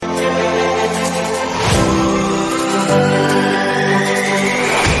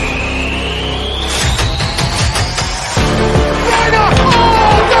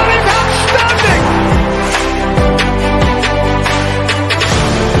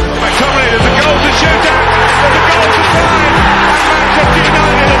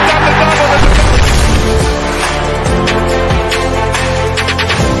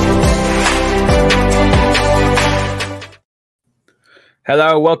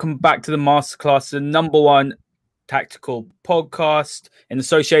Hello, welcome back to the Masterclass, the number one tactical podcast in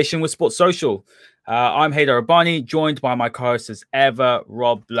association with Sports Social. I'm Haydar Rabbani, joined by my co-host as ever,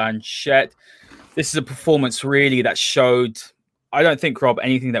 Rob Blanchette. This is a performance really that showed, I don't think, Rob,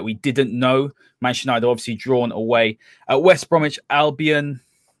 anything that we didn't know. Manchester United obviously drawn away at West Bromwich Albion.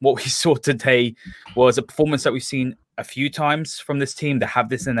 What we saw today was a performance that we've seen a few times from this team. They have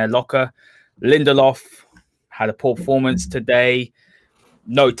this in their locker. Lindelof had a poor performance today.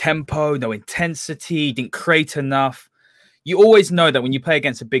 No tempo, no intensity, didn't create enough. You always know that when you play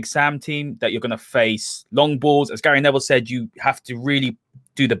against a Big Sam team that you're going to face long balls. As Gary Neville said, you have to really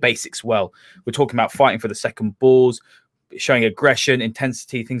do the basics well. We're talking about fighting for the second balls, showing aggression,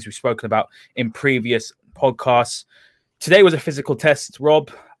 intensity, things we've spoken about in previous podcasts. Today was a physical test, Rob,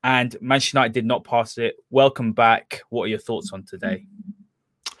 and Manchester United did not pass it. Welcome back. What are your thoughts on today?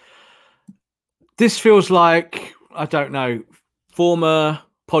 This feels like, I don't know, former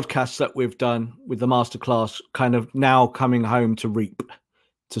podcasts that we've done with the Masterclass kind of now coming home to reap,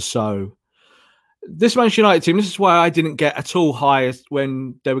 to sow. This Manchester United team, this is why I didn't get at all highest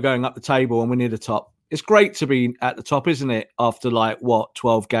when they were going up the table and we're near the top. It's great to be at the top, isn't it? After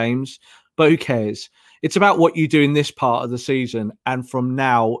 12 games, but who cares? It's about what you do in this part of the season and from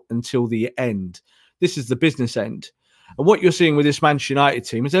now until the end. This is the business end. And what you're seeing with this Manchester United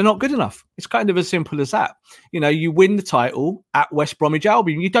team is they're not good enough. It's kind of as simple as that. You know, you win the title at West Bromwich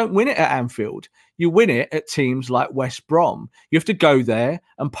Albion. You don't win it at Anfield. You win it at teams like West Brom. You have to go there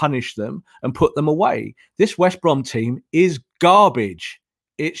and punish them and put them away. This West Brom team is garbage.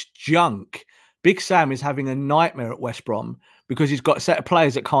 It's junk. Big Sam is having a nightmare at West Brom because he's got a set of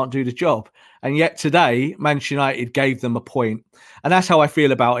players that can't do the job. And yet today, Manchester United gave them a point. And that's how I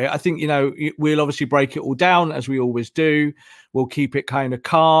feel about it. I think, we'll obviously break it all down as we always do. We'll keep it kind of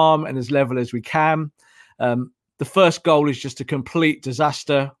calm and as level as we can. The first goal is just a complete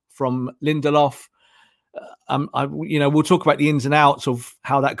disaster from Lindelof. We'll talk about the ins and outs of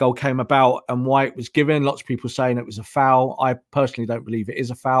how that goal came about and why it was given. Lots of people saying it was a foul. I personally don't believe it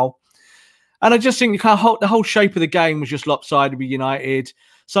is a foul. And I just think the whole shape of the game was just lopsided with United.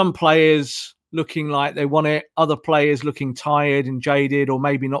 Some players looking like they want it, other players looking tired and jaded or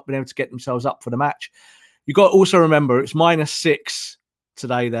maybe not being able to get themselves up for the match. You've got to also remember it's -6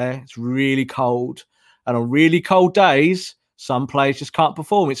 today there. It's really cold. And on really cold days, some players just can't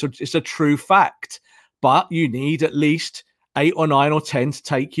perform. It's a true fact. But you need at least 8 or 9 or 10 to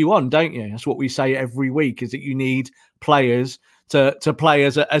take you on, don't you? That's what we say every week, is that you need players to play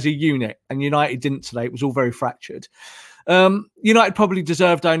as a unit. And United didn't today. It was all very fractured. United probably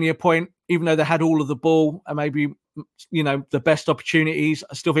deserved only a point, even though they had all of the ball and maybe, the best opportunities.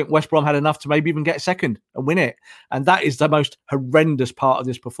 I still think West Brom had enough to maybe even get second and win it. And that is the most horrendous part of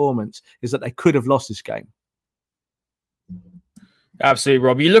this performance, is that they could have lost this game. Absolutely,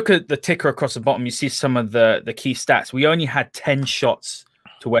 Rob. You look at the ticker across the bottom, you see some of the key stats. We only had 10 shots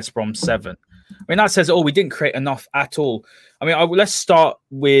to West Brom 7. I mean, that says, we didn't create enough at all. I mean, let's start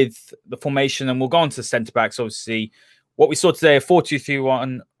with the formation and we'll go on to the centre-backs, obviously. What we saw today, a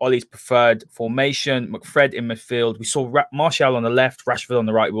 4-2-3-1, Ollie's preferred formation, McFred in midfield. We saw Martial on the left, Rashford on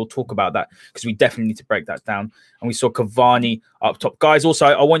the right. We'll talk about that because we definitely need to break that down. And we saw Cavani up top. Guys, also,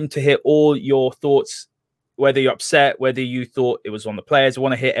 I want you to hear all your thoughts, whether you're upset, whether you thought it was on the players. I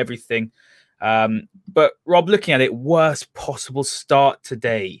want to hear everything. But, Rob, looking at it, worst possible start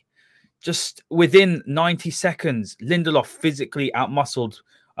today. Just within 90 seconds, Lindelof physically outmuscled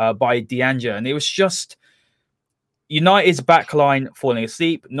by Dianja. And it was just United's backline falling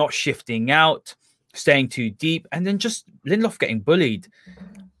asleep, not shifting out, staying too deep, and then just Lindelof getting bullied.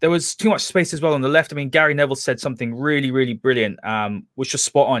 There was too much space as well on the left. I mean, Gary Neville said something really, really brilliant, which was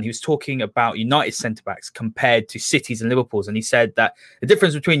spot on. He was talking about United centre-backs compared to City's and Liverpool's. And he said that the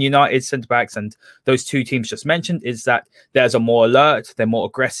difference between United centre-backs and those two teams just mentioned is that theirs are more alert, they're more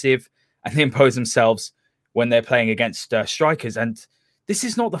aggressive, and they impose themselves when they're playing against strikers. And this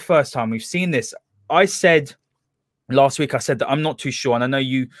is not the first time we've seen this. I said last week, that I'm not too sure, and I know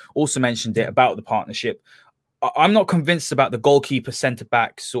you also mentioned it about the partnership. I'm not convinced about the goalkeeper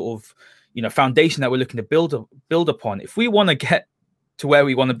centre-back sort of, foundation that we're looking to build upon. If we want to get to where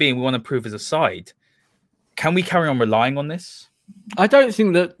we want to be and we want to improve as a side, can we carry on relying on this? I don't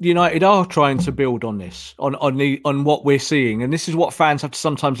think that United are trying to build on this, on what we're seeing. And this is what fans have to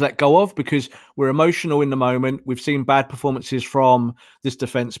sometimes let go of because we're emotional in the moment. We've seen bad performances from this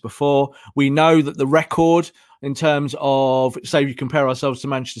defence before. We know that the record in terms of, say, we compare ourselves to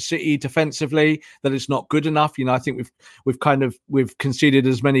Manchester City defensively, that it's not good enough. I think we've conceded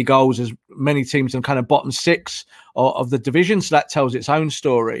as many goals as many teams in kind of bottom 6 of the division. So that tells its own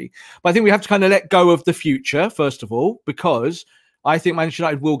story. But I think we have to kind of let go of the future, first of all, because I think Manchester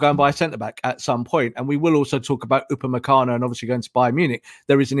United will go and buy a centre-back at some point. And we will also talk about Upamecano and obviously going to Bayern Munich.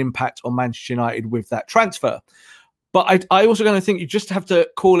 There is an impact on Manchester United with that transfer. But I also going to think you just have to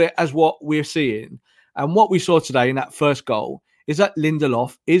call it as what we're seeing. And what we saw today in that first goal is that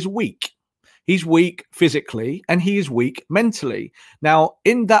Lindelof is weak. He's weak physically and he is weak mentally. Now,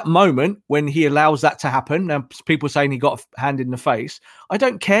 in that moment, when he allows that to happen, now people saying he got a hand in the face, I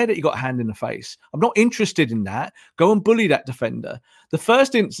don't care that he got a hand in the face. I'm not interested in that. Go and bully that defender. The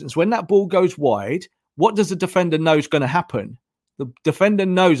first instance, when that ball goes wide, what does the defender know is going to happen? The defender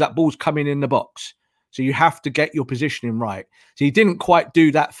knows that ball's coming in the box. So you have to get your positioning right. So he didn't quite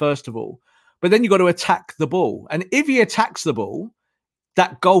do that, first of all. But then you've got to attack the ball. And if he attacks the ball,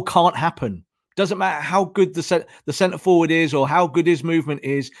 that goal can't happen. Doesn't matter how good the centre forward is or how good his movement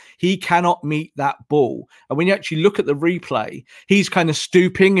is, he cannot meet that ball. And when you actually look at the replay, he's kind of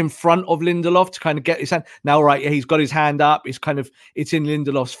stooping in front of Lindelof to kind of get his hand. Now, right, he's got his hand up. It's in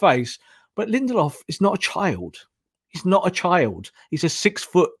Lindelof's face. But Lindelof is not a child. He's not a child. He's a 6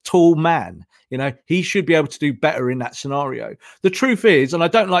 foot tall man. You know, he should be able to do better in that scenario. The truth is, and I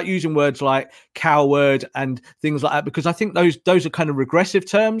don't like using words like coward and things like that, because I think those are kind of regressive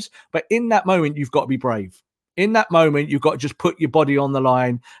terms. But in that moment, you've got to be brave. In that moment, you've got to just put your body on the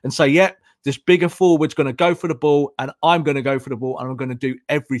line and say, yep, this bigger forward's going to go for the ball and I'm going to go for the ball and I'm going to do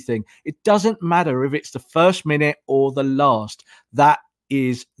everything. It doesn't matter if it's the first minute or the last. That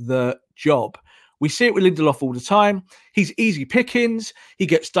is the job. We see it with Lindelof all the time. He's easy pickings. He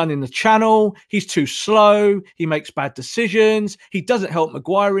gets done in the channel. He's too slow. He makes bad decisions. He doesn't help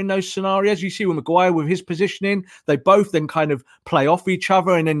Maguire in those scenarios. You see with Maguire with his positioning, they both then kind of play off each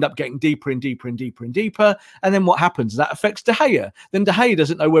other and end up getting deeper and deeper and deeper and deeper. And then what happens? That affects De Gea. Then De Gea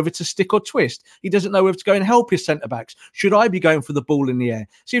doesn't know whether to stick or twist. He doesn't know whether to go and help his centre-backs. Should I be going for the ball in the air?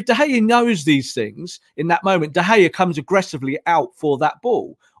 See, if De Gea knows these things in that moment, De Gea comes aggressively out for that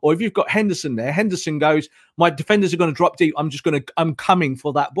ball. Or if you've got Henderson there, Henderson goes, my defenders are going to drop deep. I'm coming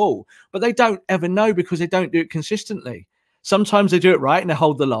for that ball. But they don't ever know because they don't do it consistently. Sometimes they do it right and they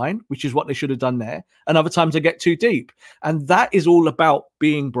hold the line, which is what they should have done there. And other times they get too deep. And that is all about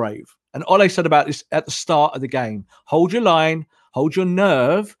being brave. And Ole said about this at the start of the game. Hold your line, hold your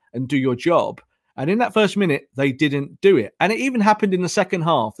nerve and do your job. And in that first minute, they didn't do it. And it even happened in the second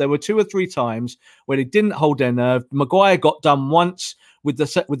half. There were 2 or 3 times where they didn't hold their nerve. Maguire got done once with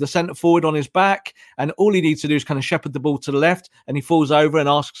the centre forward on his back, and all he needs to do is kind of shepherd the ball to the left, and he falls over and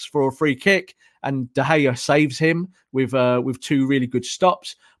asks for a free kick, and De Gea saves him with 2 really good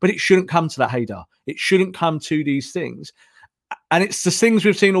stops. But it shouldn't come to that, Hader. It shouldn't come to these things. And it's the things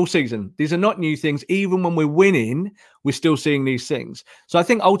we've seen all season. These are not new things. Even when we're winning, we're still seeing these things. So I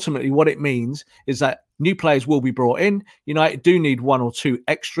think ultimately what it means is that new players will be brought in. United do need 1 or 2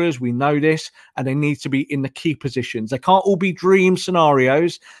 extras. We know this. And they need to be in the key positions. They can't all be dream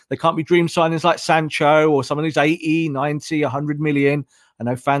scenarios. They can't be dream signings like Sancho or someone who's 80, 90, 100 million. I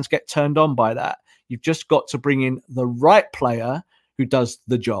know fans get turned on by that. You've just got to bring in the right player who does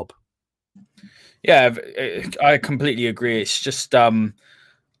the job. Yeah, I completely agree. It's just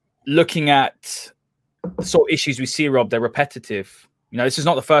looking at the sort of issues we see, Rob, they're repetitive. You know, this is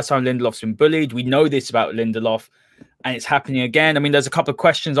not the first time Lindelof's been bullied. We know this about Lindelof, and it's happening again. I mean, there's a couple of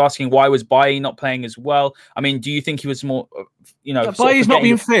questions asking why was Bailly not playing as well. I mean, do you think he was more, Bailly's not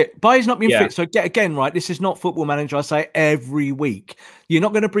being fit. Bailly's not being fit. So again, right, this is not Football Manager. I say every week. You're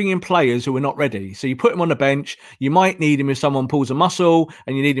not going to bring in players who are not ready. So you put him on the bench. You might need him if someone pulls a muscle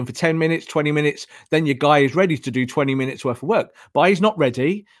and you need him for 10 minutes, 20 minutes. Then your guy is ready to do 20 minutes worth of work. Bailly's not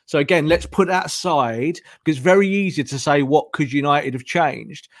ready. So again, let's put that aside because it's very easy to say what could United have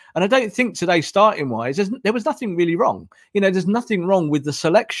changed. And I don't think today, starting wise, there was nothing really wrong. You know, there's nothing wrong with the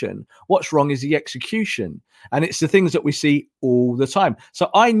selection. What's wrong is the execution. And it's the things that we see all the time. So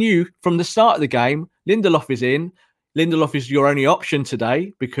I knew from the start of the game, Lindelof is in. Lindelof is your only option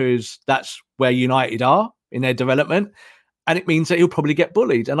today because that's where United are in their development. And it means that he'll probably get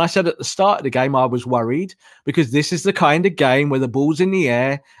bullied. And I said at the start of the game, I was worried because this is the kind of game where the ball's in the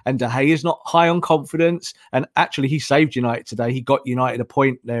air and De Gea is not high on confidence. And actually, he saved United today. He got United a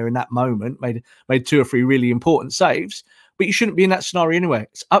point there in that moment, made 2 or 3 really important saves. But you shouldn't be in that scenario anyway.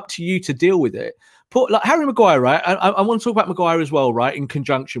 It's up to you to deal with it. Like Harry Maguire, right? I want to talk about Maguire as well, right? In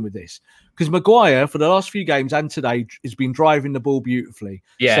conjunction with this. Because Maguire, for the last few games and today, has been driving the ball beautifully.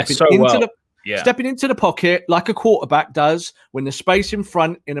 Yeah, Stepping into the pocket like a quarterback does when the space in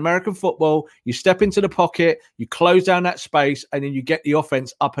front in American football, you step into the pocket, you close down that space, and then you get the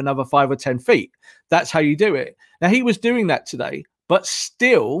offense up another 5 or 10 feet. That's how you do it. Now, he was doing that today, but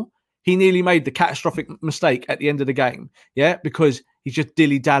still, he nearly made the catastrophic mistake at the end of the game. Yeah, because he's just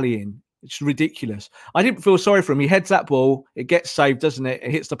dilly-dallying. It's ridiculous. I didn't feel sorry for him. He heads that ball, it gets saved, doesn't it?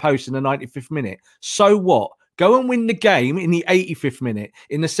 It hits the post in the 95th minute. So what? Go and win the game in the 85th minute,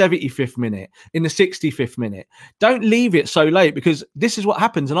 in the 75th minute, in the 65th minute. Don't leave it so late, because this is what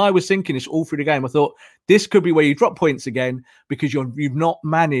happens. And I was thinking this all through the game. I thought this could be where you drop points again, because you've not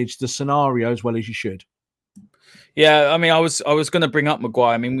managed the scenario as well as you should. Yeah, I mean, I was going to bring up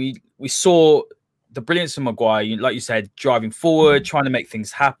Maguire. I mean, we saw the brilliance of Maguire, like you said, driving forward, trying to make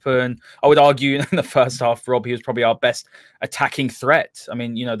things happen. I would argue in the first half, Rob, he was probably our best attacking threat. I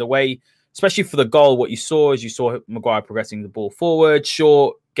mean, the way, especially for the goal, what you saw is Maguire progressing the ball forward,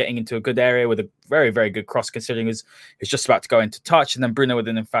 short, getting into a good area with a very, very good cross, considering it's just about to go into touch, and then Bruno with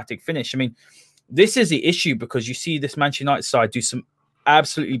an emphatic finish. I mean, this is the issue, because you see this Manchester United side do some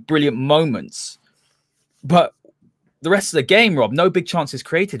absolutely brilliant moments, but the rest of the game, Rob, no big chances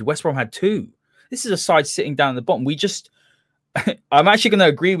created. West Brom had 2. This is a side sitting down at the bottom. I'm actually going to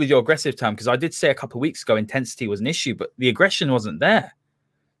agree with your aggressive term, because I did say a couple of weeks ago intensity was an issue, but the aggression wasn't there.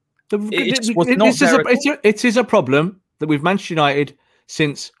 It is a problem that we've Manchester United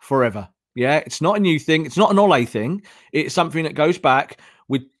since forever. Yeah, it's not a new thing. It's not an Ole thing. It's something that goes back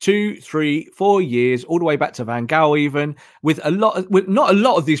with 2, 3, 4 years, all the way back to Van Gaal, even with not a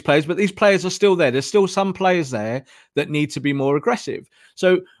lot of these players, but these players are still there. There's still some players there that need to be more aggressive.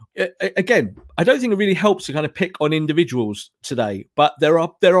 So again, I don't think it really helps to kind of pick on individuals today, but there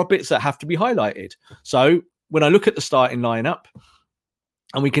are bits that have to be highlighted. So when I look at the starting lineup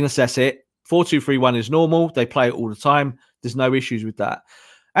and we can assess it, 4-2-3-1 is normal. They play it all the time. There's no issues with that.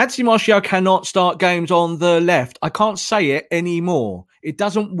 Anthony Martial cannot start games on the left. I can't say it anymore. It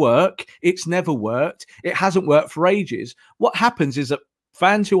doesn't work. It's never worked. It hasn't worked for ages. What happens is that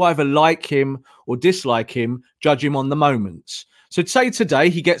fans who either like him or dislike him judge him on the moments. So say today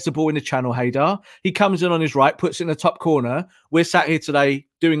he gets the ball in the channel, Haydar. He comes in on his right, puts it in the top corner. We're sat here today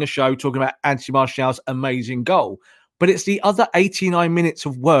doing a show talking about Anthony Martial's amazing goal. But it's the other 89 minutes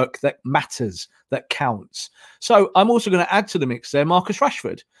of work that matters, that counts. So I'm also going to add to the mix there Marcus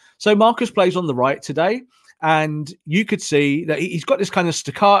Rashford. So Marcus plays on the right today, and you could see that he's got this kind of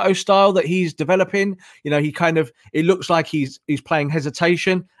staccato style that he's developing. It looks like he's playing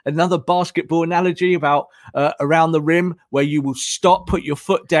hesitation. Another basketball analogy about around the rim, where you will stop, put your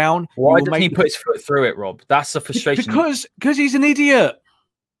foot down. Why doesn't he put his foot through it, Rob? That's the frustration. Because he's an idiot.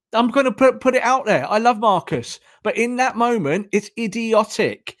 I'm going to put it out there. I love Marcus, but in that moment, it's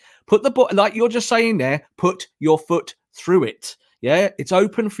idiotic. Put the ball, like you're just saying there, put your foot through it. Yeah, it's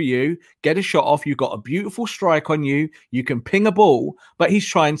open for you. Get a shot off. You've got a beautiful strike on you. You can ping a ball, but he's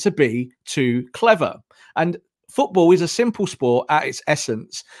trying to be too clever. And football is a simple sport at its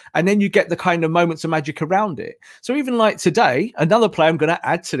essence. And then you get the kind of moments of magic around it. So even like today, another player I'm going to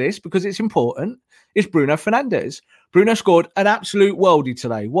add to this because it's important is Bruno Fernandes. Bruno scored an absolute worldie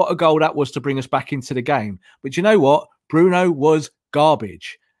today. What a goal that was to bring us back into the game. But you know what? Bruno was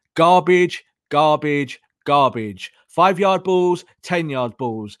garbage. Garbage, garbage, garbage. 5-yard balls, 10-yard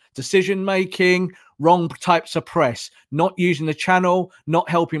balls. Decision-making, wrong types of press. Not using the channel, not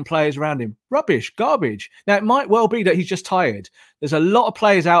helping players around him. Rubbish, garbage. Now, it might well be that he's just tired. There's a lot of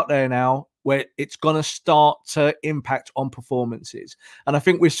players out there now where it's going to start to impact on performances. And I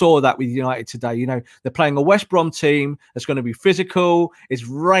think we saw that with United today. They're playing a West Brom team that's going to be physical. It's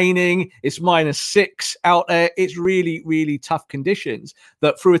raining. It's -6 out there. It's really, really tough conditions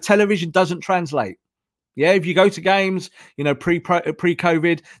that through a television doesn't translate. Yeah, if you go to games,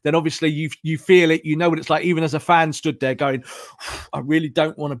 pre-COVID, then obviously you feel it. You know what it's like, even as a fan stood there going, I really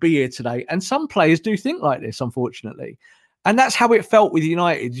don't want to be here today. And some players do think like this, unfortunately. And that's how it felt with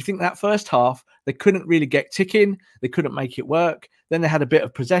United. You think that first half, they couldn't really get ticking. They couldn't make it work. Then they had a bit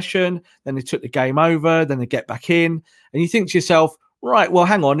of possession. Then they took the game over. Then they get back in. And you think to yourself, right, well,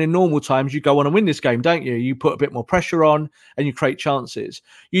 hang on. In normal times, you go on and win this game, don't you? You put a bit more pressure on and you create chances.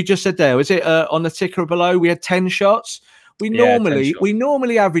 You just said there, was it on the ticker below? We had 10 shots. We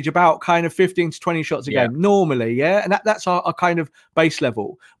normally average about kind of 15 to 20 shots a game. Normally, yeah. And that's our kind of base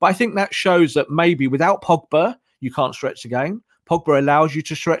level. But I think that shows that maybe without Pogba, you can't stretch the game. Pogba allows you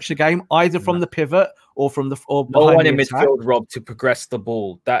to stretch the game either from the pivot or from the behind no one in midfield, Rob, to progress the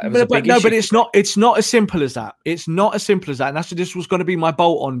ball. That was a big issue. But it's not as simple as that. It's not as simple as that. And this was going to be my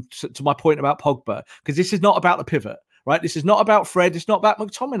bolt on to my point about Pogba, because this is not about the pivot. Right, this is not about Fred. It's not about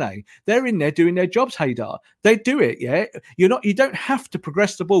McTominay. They're in there doing their jobs, Haydar. They do it, yeah. You don't have to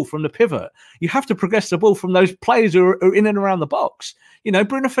progress the ball from the pivot. You have to progress the ball from those players who are in and around the box.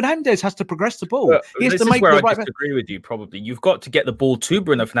 Bruno Fernandes has to progress the ball. He has to make the right. I disagree with you. Probably, you've got to get the ball to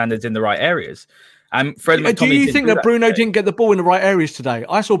Bruno Fernandes in the right areas. And Fred Do McTominay you didn't think do that Bruno today. didn't get the ball in the right areas today?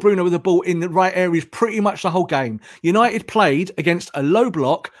 I saw Bruno with the ball in the right areas pretty much the whole game. United played against a low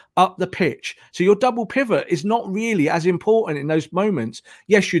block up the pitch. So your double pivot is not really as important in those moments.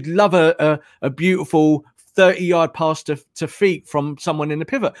 Yes, you'd love a beautiful 30-yard pass to feet from someone in the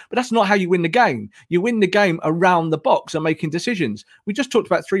pivot, but that's not how you win the game. You win the game around the box and making decisions. We just talked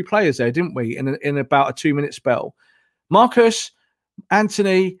about 3 players there, didn't we, in about a 2-minute spell? Marcus,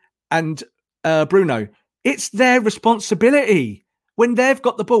 Anthony, and Bruno. It's their responsibility. When they've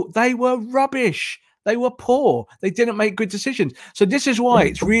got the ball, they were rubbish. They were poor. They didn't make good decisions. So this is why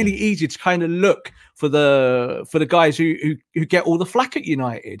it's really easy to kind of look for the guys who get all the flack at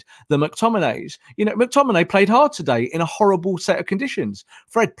United, the McTominays. You know, McTominay played hard today in a horrible set of conditions.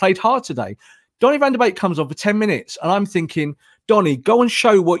 Fred played hard today. Donny van der Beek comes on for 10 minutes, and I'm thinking, Donny, go and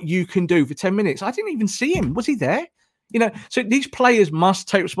show what you can do for 10 minutes. I didn't even see him. Was he there? You know, so these players must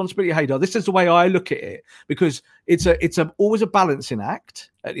take responsibility. Haydar, this is the way I look at it, because it's always a balancing act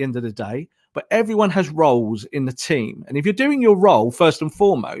at the end of the day. But everyone has roles in the team, and if you're doing your role first and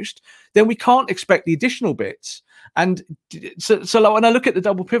foremost, then we can't expect the additional bits. And so like when I look at the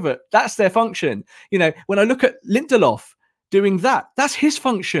double pivot, that's their function. You know, when I look at Lindelof doing that, that's his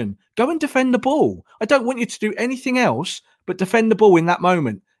function. Go and defend the ball. I don't want you to do anything else but defend the ball in that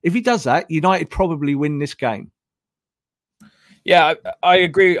moment. If he does that, United probably win this game. Yeah, I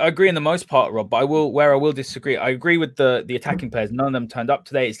agree. I agree in the most part, Rob. But I will disagree. I agree with the attacking players. None of them turned up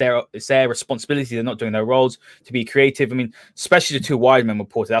today. It's their responsibility. They're not doing their roles to be creative. I mean, especially the 2 wide men were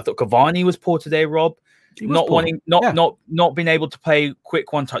poor today. I thought Cavani was poor today, Rob. Not being able to play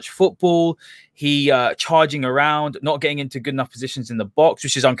quick one-touch football. He charging around, not getting into good enough positions in the box,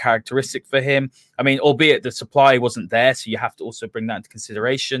 which is uncharacteristic for him. I mean, albeit the supply wasn't there, so you have to also bring that into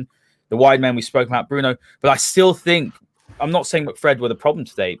consideration. The wide men we spoke about, Bruno, but I still think. I'm not saying McFred were the problem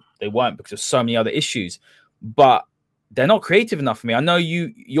today. They weren't, because of so many other issues, but they're not creative enough for me. I know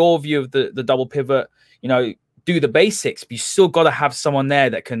your view of the double pivot, you know, do the basics, but you still got to have someone there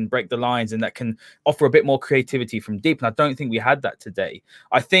that can break the lines and that can offer a bit more creativity from deep. And I don't think we had that today.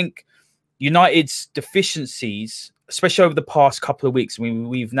 I think United's deficiencies, especially over the past couple of weeks, I mean,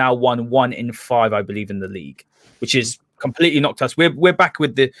 we've now won 1 in 5, I believe, in the league, which is completely knocked us. We're back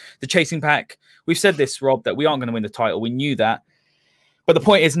with the chasing pack. We've said this, Rob, that we aren't going to win the title. We knew that. But the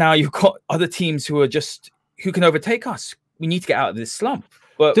point is now you've got other teams who can overtake us. We need to get out of this slump.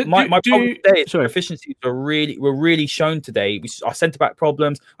 But my problem today is efficiencies were really shown today. Our centre-back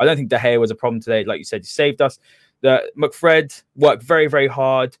problems. I don't think De Gea was a problem today. Like you said, he saved us. McFred worked very, very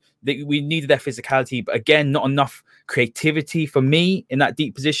hard. We needed their physicality, but again, not enough creativity for me in that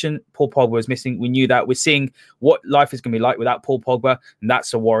deep position. Paul Pogba was missing. We knew that. We're seeing what life is going to be like without Paul Pogba, and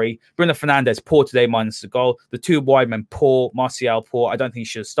that's a worry. Bruno Fernandes, poor today, minus the goal. The 2 wide men, poor. Martial, poor. I don't think he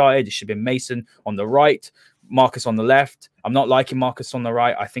should have started. It should have been Mason on the right, Marcus on the left. I'm not liking Marcus on the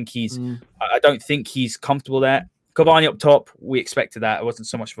right. I think I don't think he's comfortable there. Cavani up top, we expected that. It wasn't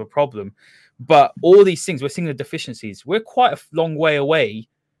so much of a problem. But all these things, we're seeing the deficiencies. We're quite a long way away.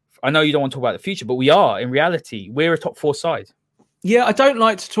 I know you don't want to talk about the future, but we are. In reality, we're a top 4 side. Yeah, I don't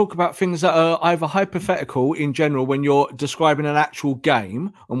like to talk about things that are either hypothetical in general when you're describing an actual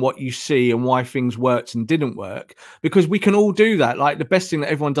game and what you see and why things worked and didn't work, because we can all do that. Like the best thing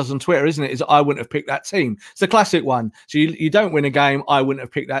that everyone does on Twitter, isn't it, is I wouldn't have picked that team. It's the classic one. So you don't win a game, I wouldn't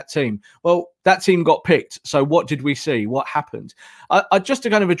have picked that team. Well, that team got picked. So what did we see? What happened? I just to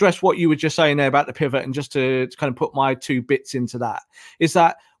kind of address what you were just saying there about the pivot, and just to kind of put my 2 bits into that, is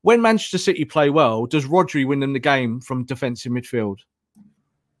that when Manchester City play well, does Rodri win them the game from defensive midfield?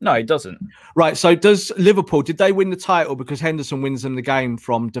 No, he doesn't. Right. So does Liverpool, did they win the title because Henderson wins them the game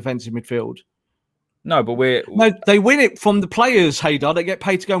from defensive midfield? No, but No, they win it from the players, Haydar. They get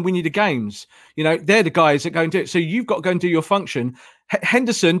paid to go and win you the games. You know, they're the guys that go and do it. So you've got to go and do your function.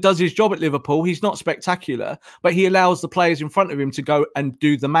 Henderson does his job at Liverpool. He's not spectacular, but he allows the players in front of him to go and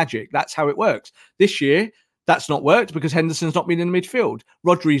do the magic. That's how it works. This year, that's not worked because Henderson's not been in the midfield.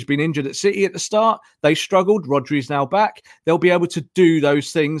 Rodri's been injured at City at the start. They struggled. Rodri's now back. They'll be able to do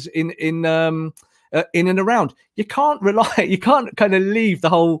those things in and around. You can't kind of leave the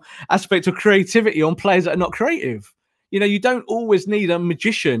whole aspect of creativity on players that are not creative. You know, you don't always need a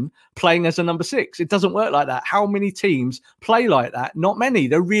magician playing as a number 6. It doesn't work like that. How many teams play like that? Not many.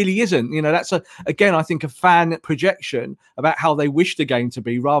 There really isn't. You know, that's again, I think a fan projection about how they wish the game to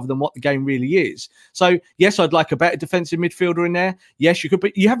be rather than what the game really is. So yes, I'd like a better defensive midfielder in there. Yes, you could,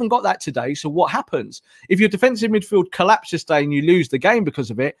 but you haven't got that today. So what happens? If your defensive midfield collapses today and you lose the game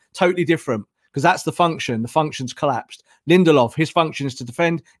because of it, totally different. Because that's the function. The function's collapsed. Lindelof, his function is to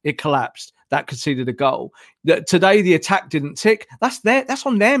defend. It collapsed. That conceded a goal. Today, the attack didn't tick. That's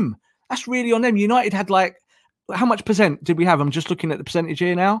on them. That's really on them. United had like, how much percent did we have? I'm just looking at the percentage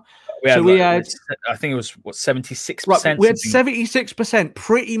here now. I think it was 76%. Right, we had 76%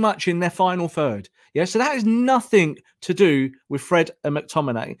 pretty much in their final third. Yeah, so that is nothing to do with Fred and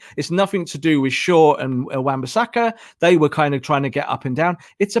McTominay. It's nothing to do with Shaw and Wan-Bissaka. They were kind of trying to get up and down.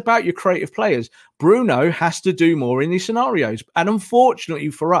 It's about your creative players. Bruno has to do more in these scenarios. And unfortunately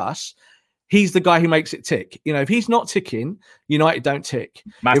for us, he's the guy who makes it tick. You know, if he's not ticking, United don't tick.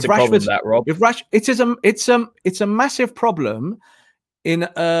 Massive problem, that, Rob. It's a massive problem in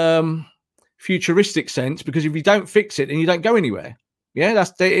futuristic sense, because if you don't fix it, then you don't go anywhere. Yeah,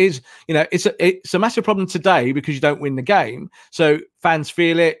 it's a massive problem today because you don't win the game. So fans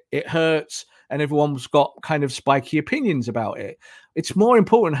feel it, it hurts, and everyone's got kind of spiky opinions about it. It's more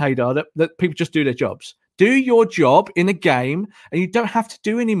important, Haydar, that people just do their jobs. Do your job in a game, and you don't have to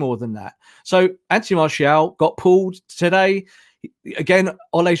do any more than that. So Anthony Martial got pulled today. Again,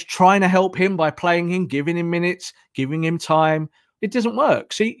 Ole's trying to help him by playing him, giving him minutes, giving him time. It doesn't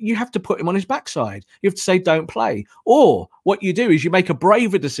work. So you have to put him on his backside. You have to say, don't play. Or what you do is you make a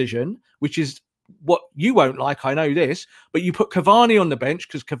braver decision, which is what you won't like. I know this, but you put Cavani on the bench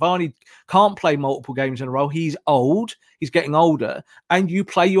because Cavani can't play multiple games in a row. He's old. He's getting older. And you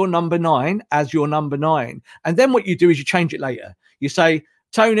play your number 9 as your number 9. And then what you do is you change it later. You say,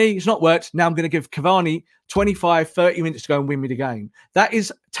 Tony, it's not worked. Now I'm going to give Cavani 25, 30 minutes to go and win me the game. That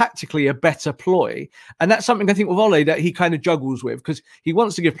is tactically a better ploy. And that's something I think with Ole that he kind of juggles with, because he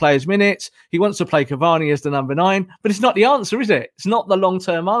wants to give players minutes. He wants to play Cavani as the number 9, but it's not the answer, is it? It's not the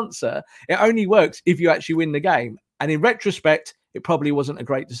long-term answer. It only works if you actually win the game. And in retrospect, it probably wasn't a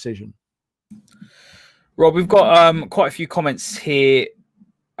great decision. Rob, we've got quite a few comments here.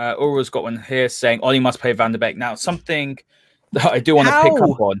 Ura's got one here saying Ole must play Van der Beek. Now, something that I do want to pick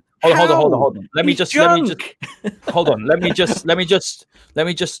up on. Hold on. Let me just hold on. Let me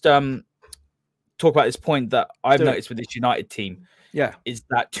just talk about this point that I've noticed with this United team. Yeah, is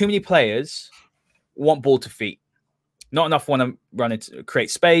that too many players want ball to feet. Not enough want to run it,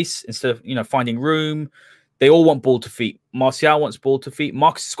 create space instead of finding room. They all want ball to feet. Martial wants ball to feet.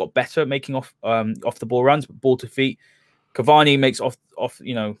 Marcus has got better at making off the ball runs, but ball to feet. Cavani makes off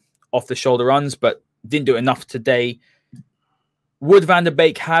the shoulder runs, but didn't do enough today. Would Van der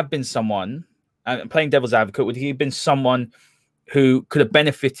Beek have been someone, playing devil's advocate, would he have been someone who could have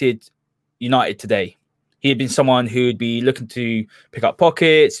benefited United today? He had been someone who would be looking to pick up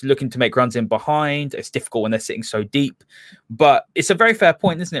pockets, looking to make runs in behind. It's difficult when they're sitting so deep. But it's a very fair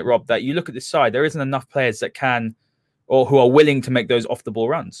point, isn't it, Rob, that you look at this side, there isn't enough players that can or who are willing to make those off-the-ball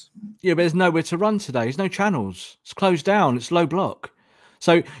runs. Yeah, but there's nowhere to run today. There's no channels. It's closed down. It's low block.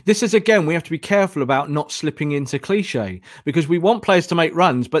 So this is, again, we have to be careful about not slipping into cliche, because we want players to make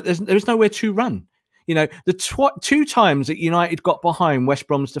runs, but there's nowhere to run. The 2 times that United got behind West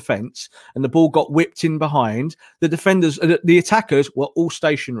Brom's defence and the ball got whipped in behind, the defenders, the attackers were all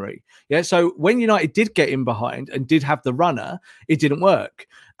stationary. Yeah. So when United did get in behind and did have the runner, it didn't work.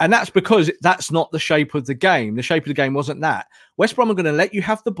 And that's because that's not the shape of the game. The shape of the game wasn't that. West Brom are going to let you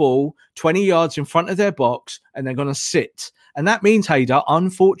have the ball 20 yards in front of their box and they're going to sit. And that means, Haydar,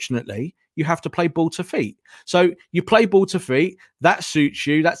 unfortunately, you have to play ball to feet. So you play ball to feet. That suits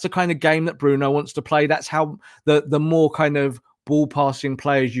you. That's the kind of game that Bruno wants to play. That's how the more kind of ball passing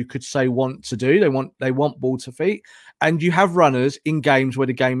players, you could say, want to do. They want ball to feet. And you have runners in games where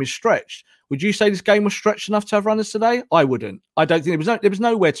the game is stretched. Would you say this game was stretched enough to have runners today? I wouldn't. I don't think there was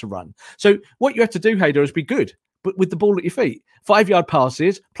nowhere to run. So what you have to do, Haydar, is be good, but with the ball at your feet. 5-yard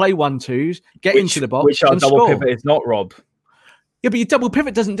passes, play 1-2s, get into the box, which our and double score. Pivot is not, Rob. Yeah, but your double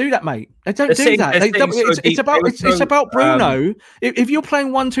pivot doesn't do that, mate. They don't do that. It's about Bruno. If you're playing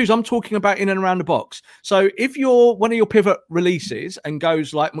 1-2s, I'm talking about in and around the box. So if you're one of your pivot releases and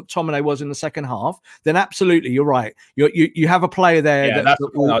goes like McTominay was in the second half, then absolutely, you're right. You have a player there that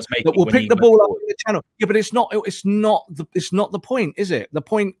will pick the ball up in the channel. Yeah, but it's not the point, is it? The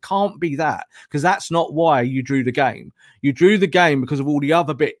point can't be that, because that's not why you drew the game. You drew the game because of all the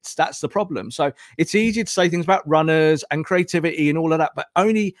other bits. That's the problem. So it's easy to say things about runners and creativity and all of that, but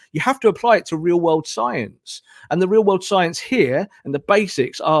only you have to apply it to real world science. And the real world science here and the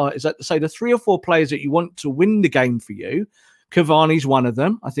basics is that, say, the 3 or 4 players that you want to win the game for you, Cavani's one of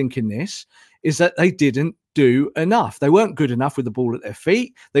them, I think, in this, is that they didn't do enough. They weren't good enough with the ball at their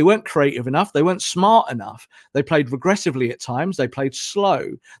feet. They weren't creative enough. They weren't smart enough. They played regressively at times. They played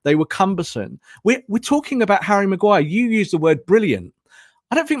slow. They were cumbersome. We're talking about Harry Maguire. You used the word brilliant.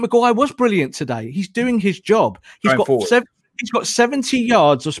 I don't think Maguire was brilliant today. He's doing his job. He's got 70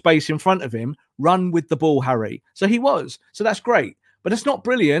 yards of space in front of him. Run with the ball, Harry. So he was. So that's great. But it's not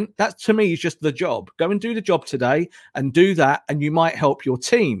brilliant. That to me is just the job. Go and do the job today and do that, and you might help your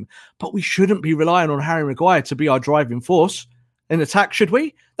team. But we shouldn't be relying on Harry Maguire to be our driving force in attack, should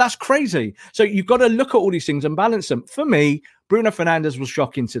we? That's crazy. So you've got to look at all these things and balance them. For me, Bruno Fernandes was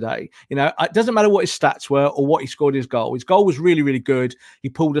shocking today. You know, it doesn't matter what his stats were or what he scored his goal. His goal was really, really good. He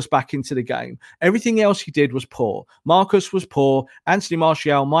pulled us back into the game. Everything else he did was poor. Marcus was poor. Anthony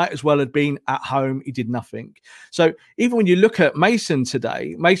Martial might as well have been at home. He did nothing. So even when you look at Mason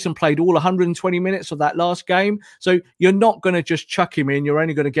today, Mason played all 120 minutes of that last game. So you're not going to just chuck him in. You're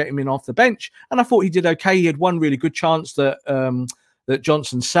only going to get him in off the bench. And I thought he did okay. He had one really good chance that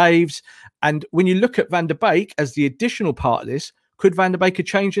Johnson saves. And when you look at Van der Beek as the additional part of this, could Van der Beek have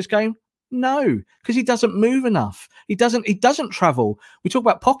changed this game? No, because he doesn't move enough. He doesn't travel. We talk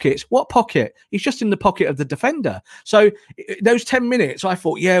about pockets. What pocket? He's just in the pocket of the defender. So those 10 minutes, I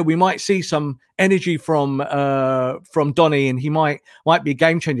thought, yeah, we might see some energy from Donny, and he might be a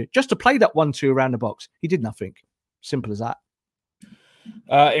game changer. Just to play that 1-2 around the box. He did nothing. Simple as that.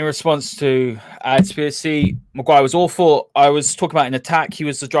 In response to Adspiracy, Maguire was awful. I was talking about in attack. He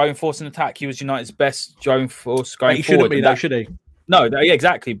was the driving force in attack. He was United's best driving force going forward. He shouldn't be, though, should he? No, yeah,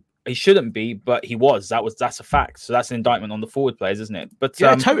 exactly. He shouldn't be, but he was. That's a fact. So that's an indictment on the forward players, isn't it? But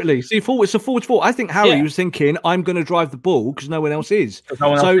yeah, totally. See, it's a forward's fault. I think Harry was thinking, I'm going to drive the ball because no one else is.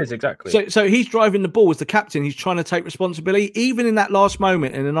 No one else is, exactly. So he's driving the ball as the captain. He's trying to take responsibility. Even in that last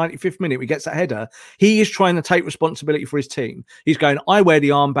moment, in the 95th minute, he gets that header. He is trying to take responsibility for his team. He's going, I wear the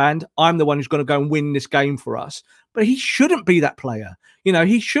armband. I'm the one who's going to go and win this game for us. But he shouldn't be that player. You know,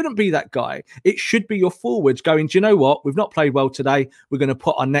 he shouldn't be that guy. It should be your forwards going, do you know what? We've not played well today. We're going to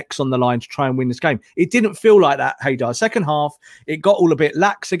put our necks on the line to try and win this game. It didn't feel like that, Haydar. Second half, it got all a bit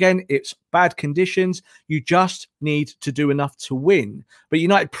lax again. It's bad conditions. You just need to do enough to win. But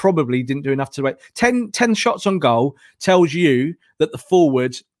United probably didn't do enough to win. 10 shots on goal tells you that the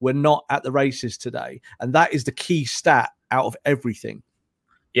forwards were not at the races today. And that is the key stat out of everything.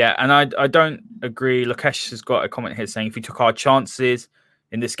 Yeah, and I don't agree. Lukesh has got a comment here saying if we took our chances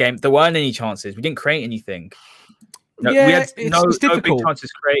in this game, there weren't any chances. We didn't create anything. No, yeah, we had it's no difficult. Big chances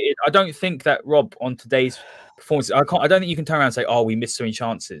created. I don't think that, Rob, on today's performance, I don't think you can turn around and say, oh, we missed so many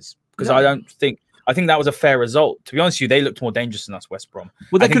chances. Because I think that was a fair result. To be honest with you, they looked more dangerous than us, West Brom.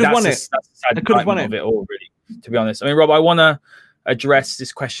 Well, they could have won it. They could have won it all, really, to be honest. I mean, Rob, I want to address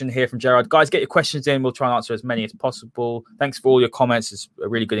this question here from Gerard. Guys, get your questions in. We'll try and answer as many as possible. Thanks for all your comments. It's a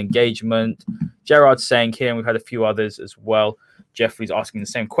really good engagement. Gerard's saying here, and we've had a few others as well. Jeffrey's asking the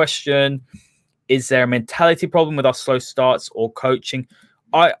same question. Is there a mentality problem with our slow starts or coaching?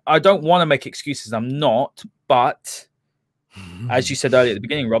 I don't want to make excuses. I'm not. But as you said earlier at the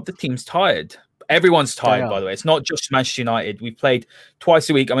beginning, Rob, the team's tired. Everyone's tired, by the way. It's not just Manchester United. We played twice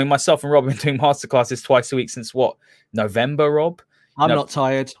a week. I mean, myself and Rob have been doing masterclasses twice a week since what? November, Rob? I'm not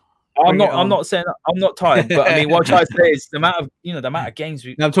tired. I'm not saying I'm not tired, but I mean, what I'm trying to say is the amount of games.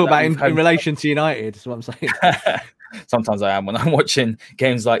 I'm talking about in relation to United. Is what I'm saying. Sometimes I am when I'm watching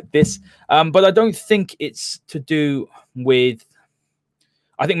games like this, but I don't think it's to do with.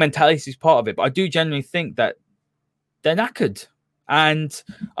 I think mentality is part of it, but I do genuinely think that they're knackered, and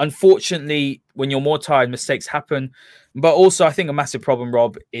unfortunately, when you're more tired, mistakes happen. But also, I think a massive problem,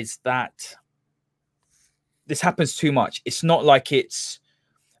 Rob, is that this happens too much. It's not like it's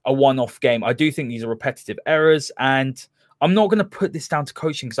a one-off game. I do think these are repetitive errors, and I'm not going to put this down to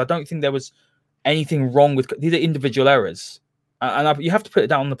coaching because I don't think there was anything wrong with these are individual errors, and you have to put it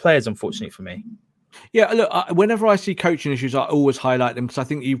down on the players, unfortunately, for me. Yeah, look, whenever I see coaching issues, I always highlight them because I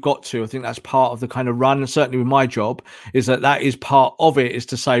think you've got to. I think that's part of the kind of run, and certainly with my job, is that is part of it, is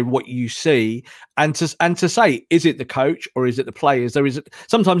to say what you see and to say, is it the coach or is it the players?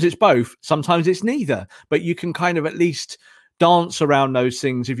 Sometimes it's both, sometimes it's neither, but you can kind of at least dance around those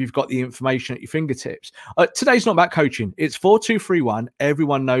things if you've got the information at your fingertips. Today's not about coaching. It's 4-2-3-1.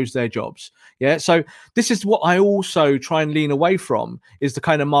 Everyone knows their jobs. Yeah. So this is what I also try and lean away from, is the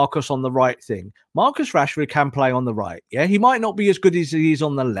kind of Marcus on the right thing. Marcus Rashford can play on the right. Yeah. He might not be as good as he is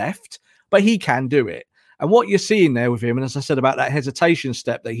on the left, but he can do it. And what you're seeing there with him, and as I said about that hesitation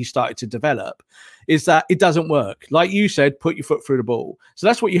step that he started to develop, is that it doesn't work. Like you said, put your foot through the ball. So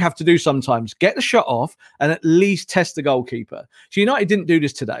that's what you have to do sometimes. Get the shot off and at least test the goalkeeper. So United didn't do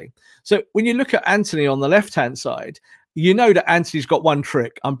this today. So when you look at Anthony on the left-hand side, you know that Anthony's got one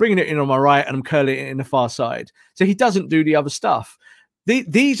trick. I'm bringing it in on my right and I'm curling it in the far side. So he doesn't do the other stuff.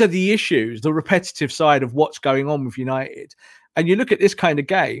 These are the issues, the repetitive side of what's going on with United. And you look at this kind of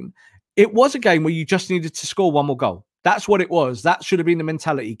game, it was a game where you just needed to score one more goal. That's what it was. That should have been the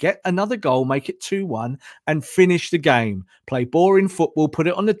mentality. Get another goal, make it 2-1 and finish the game. Play boring football, put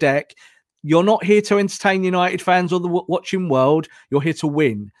it on the deck. You're not here to entertain United fans or the watching world. You're here to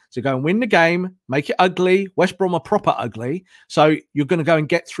win. So go and win the game, make it ugly. West Brom are proper ugly. So you're going to go and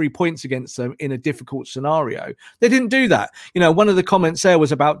get 3 points against them in a difficult scenario. They didn't do that. One of the comments there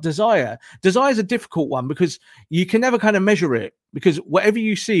was about desire. Desire is a difficult one because you can never kind of measure it, because whatever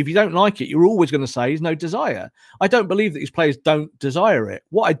you see, if you don't like it, you're always going to say is no desire. I don't believe that these players don't desire it.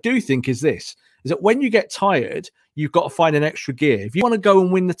 What I do think is this, is that when you get tired, you've got to find an extra gear. If you want to go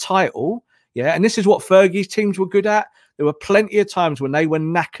and win the title, and this is what Fergie's teams were good at. There were plenty of times when they were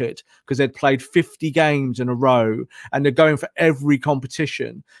knackered because they'd played 50 games in a row and they're going for every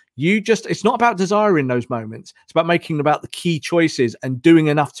competition. It's not about desire in those moments. It's about making about the key choices and doing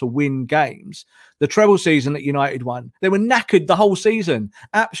enough to win games. The treble season that United won, they were knackered the whole season,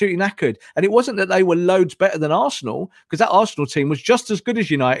 absolutely knackered. And it wasn't that they were loads better than Arsenal, because that Arsenal team was just as good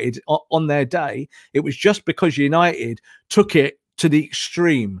as United on their day. It was just because United took it to the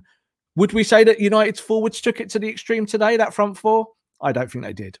extreme. Would we say that United's forwards took it to the extreme today, that front four? I don't think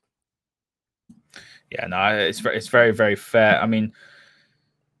they did. Yeah, no, it's very, very fair. I mean,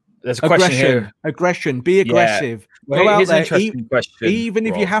 there's a question here. Aggression. Be aggressive. Yeah. Well, go out there. An interesting question, even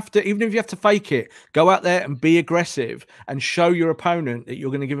if you have to fake it, go out there and be aggressive and show your opponent that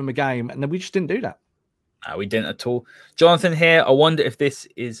you're going to give them a game. And then we just didn't do that. No, we didn't at all. Jonathan here, I wonder if this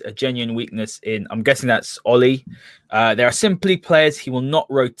is a genuine weakness I'm guessing that's Ollie. There are simply players he will not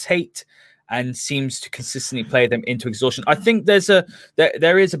rotate and seems to consistently play them into exhaustion. I think there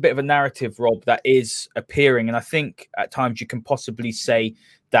is a bit of a narrative, Rob, that is appearing. And I think at times you can possibly say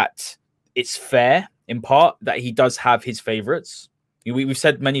that it's fair in part that he does have his favourites. We've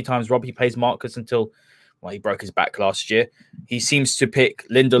said many times, Rob, he plays Marcus until he broke his back last year. He seems to pick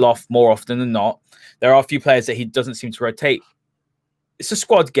Lindelof more often than not. There are a few players that he doesn't seem to rotate. It's a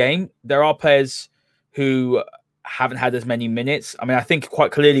squad game. There are players who haven't had as many minutes. I mean, I think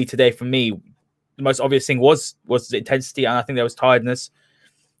quite clearly today for me, the most obvious thing was the intensity, and I think there was tiredness.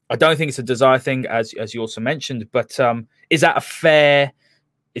 I don't think it's a desire thing, as you also mentioned, but is that a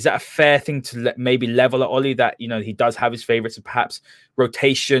fair thing to maybe level at Ollie, that he does have his favourites and perhaps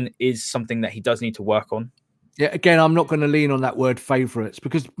rotation is something that he does need to work on? Yeah, again, I'm not going to lean on that word favourites,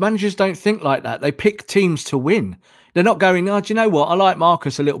 because managers don't think like that. They pick teams to win. They're not going, do you know what? I like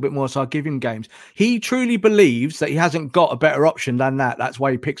Marcus a little bit more, so I'll give him games. He truly believes that he hasn't got a better option than that. That's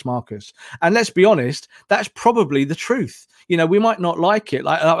why he picks Marcus. And let's be honest, that's probably the truth. We might not like it.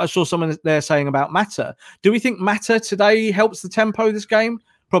 Like I saw someone there saying about Mata. Do we think Mata today helps the tempo of this game?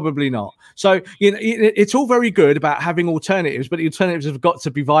 Probably not. So, it's all very good about having alternatives, but the alternatives have got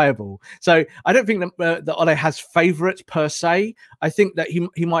to be viable. So I don't think that Ole has favourites per se. I think that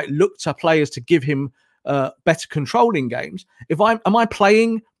he might look to players to give him better control in games. Am I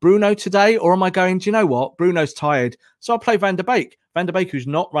playing Bruno today, or am I going, do you know what? Bruno's tired, so I'll play Van der Beek. Van der Beek, who's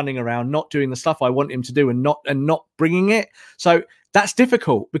not running around, not doing the stuff I want him to do, and not bringing it. So that's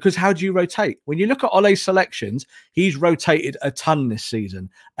difficult, because how do you rotate? When you look at Ole's selections, he's rotated a ton this season,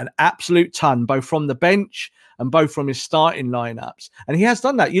 an absolute ton, both from the bench and both from his starting lineups. And he has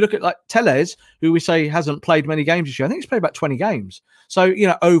done that. You look at like Tellez, who we say hasn't played many games this year. I think he's played about 20 games. So,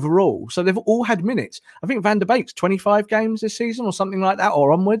 overall. So they've all had minutes. I think Van der Beek's 25 games this season or something like that,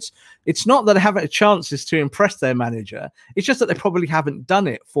 or onwards. It's not that they haven't had chances to impress their manager. It's just that they probably haven't done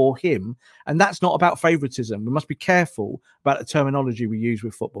it for him. And that's not about favouritism. We must be careful about the terminology we use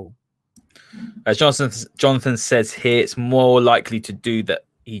with football. As Jonathan says here, it's more likely to do that.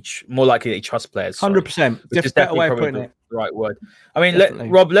 More likely that he trusts players. 100%. Just better way of putting it. The right word. I mean,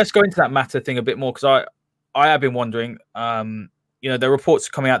 Rob, let's go into that Mata thing a bit more, because I have been wondering. The reports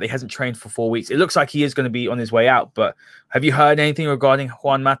are coming out that he hasn't trained for 4 weeks. It looks like he is going to be on his way out. But have you heard anything regarding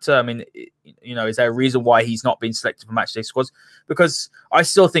Juan Mata? I mean, is there a reason why he's not been selected for matchday squads? Because I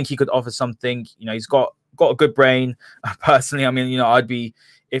still think he could offer something. He's got a good brain. Personally, I mean, I'd be,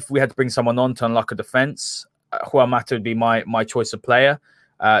 if we had to bring someone on to unlock a defense, Juan Mata would be my choice of player.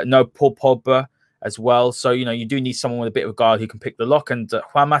 No Paul Pogba as well. So, you do need someone with a bit of a guard who can pick the lock. And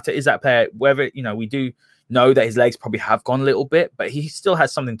Juan Mata is that player. Whether, we do know that his legs probably have gone a little bit, but he still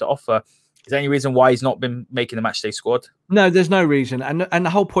has something to offer. Is there any reason why he's not been making the matchday squad? No, there's no reason. And the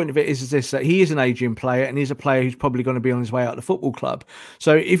whole point of it is this, that he is an aging player, and he's a player who's probably going to be on his way out of the football club.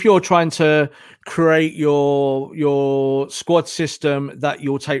 So if you're trying to create your squad system that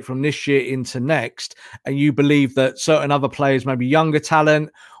you'll take from this year into next, and you believe that certain other players, maybe younger talent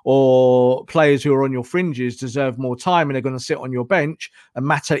or players who are on your fringes, deserve more time and they're going to sit on your bench, and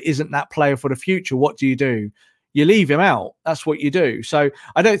Mata isn't that player for the future, what do? You leave him out. That's what you do. So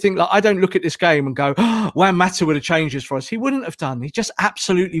I don't look at this game and go, Juan Mata would have changed this for us. He wouldn't have done. He just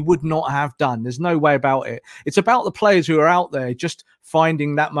absolutely would not have done. There's no way about it. It's about the players who are out there just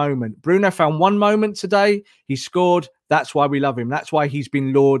finding that moment. Bruno found one moment today. He scored. That's why we love him. That's why he's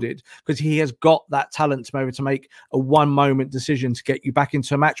been lauded, because he has got that talent to be able to make a one-moment decision to get you back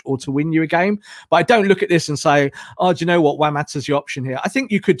into a match or to win you a game. But I don't look at this and say, oh, do you know what? Wamatta's the option here. I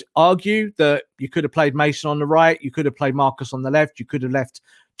think you could argue that you could have played Mason on the right. You could have played Marcus on the left. You could have left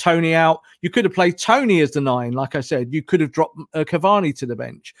Tony out. You could have played Tony as the 9. Like I said, you could have dropped Cavani to the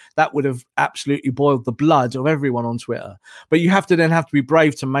bench. That would have absolutely boiled the blood of everyone on Twitter. But you have to be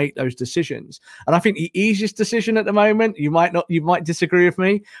brave to make those decisions. And I think the easiest decision at the moment, you might disagree with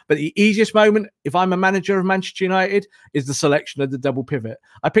me, but the easiest moment, if I'm a manager of Manchester United, is the selection of the double pivot.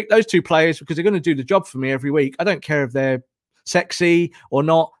 I pick those 2 players because they're going to do the job for me every week. I don't care if they're sexy or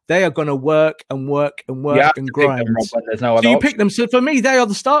not. They are going to work and grind. So you pick them. So for me, they are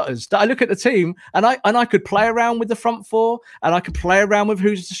the starters. That I look at the team and I could play around with the front 4, and I could play around with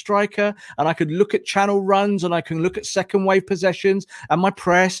who's the striker, and I could look at channel runs, and I can look at second wave possessions and my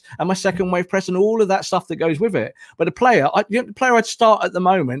press and my second wave press and all of that stuff that goes with it. But the player I'd start at the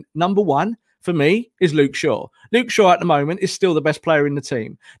moment, number 1 for me, is Luke Shaw. Luke Shaw at the moment is still the best player in the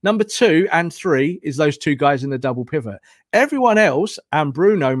team. Number 2 and 3 is those 2 guys in the double pivot. Everyone else, and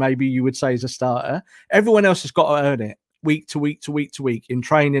Bruno maybe you would say is a starter, everyone else has got to earn it week to week to week to week in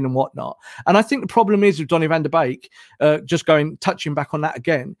training and whatnot. And I think the problem is with Donny van der Beek, touching back on that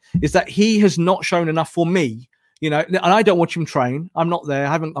again, is that he has not shown enough for me. And I don't watch him train. I'm not there.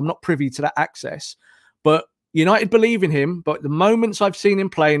 I'm not privy to that access. But United believe in him, but the moments I've seen him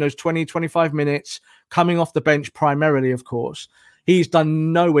play in those 20, 25 minutes, coming off the bench primarily, of course, he's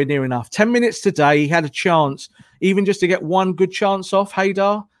done nowhere near enough. 10 minutes today, he had a chance, even just to get one good chance off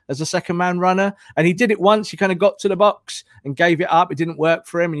Haidar as a second-man runner, and he did it once. He kind of got to the box and gave it up. It didn't work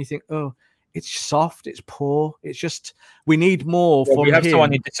for him, and you think, oh, it's soft, it's poor. It's just, we need more from him. We have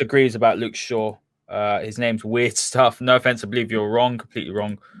someone who disagrees about Luke Shaw. His name's Weird Stuff. No offense, I believe you're wrong, completely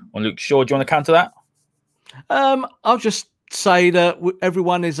wrong on Luke Shaw. Do you want to counter that? I'll just say that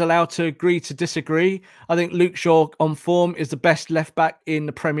everyone is allowed to agree to disagree. I think Luke Shaw on form is the best left back in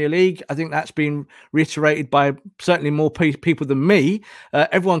the Premier League. I think that's been reiterated by certainly more people than me.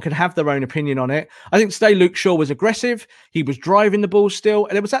 Everyone can have their own opinion on it. I think today Luke Shaw was aggressive. He was driving the ball still.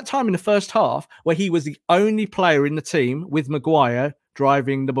 And there was that time in the first half where he was the only player in the team with Maguire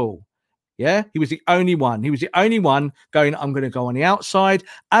driving the ball. Yeah, he was the only one. He was the only one going, I'm going to go on the outside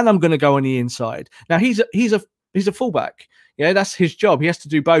and I'm going to go on the inside. Now, he's a fullback. Yeah, that's his job. He has to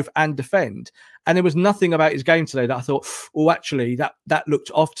do both and defend. And there was nothing about his game today that I thought, oh, actually, that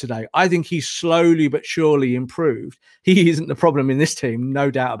looked off today. I think he's slowly but surely improved. He isn't the problem in this team, no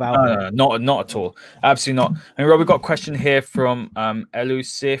doubt about it. Not at all. Absolutely not. And Rob, we've got a question here from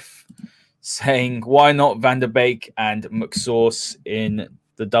Elusif saying, why not Van der Beek and McSauce in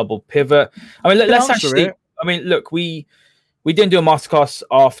the double pivot? I mean, let's actually. I mean, look, we didn't do a masterclass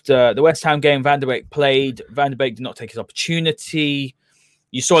after the West Ham game. Van der Beek played. Van der Beek did not take his opportunity.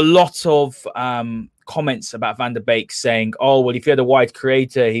 You saw a lot of comments about Van der Beek saying, "Oh, well, if he had a wide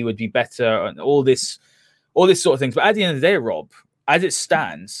creator, he would be better," and all this sort of things. But at the end of the day, Rob, as it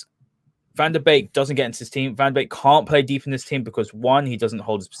stands, Van der Beek doesn't get into his team. Van der Beek can't play deep in this team because 1, he doesn't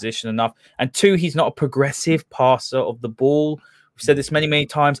hold his position enough, and 2, he's not a progressive passer of the ball. We've said this many, many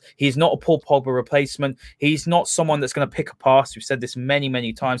times. He's not a Paul Pogba replacement. He's not someone that's going to pick a pass. We've said this many,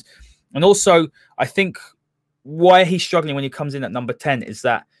 many times. And also, I think why he's struggling when he comes in at number 10 is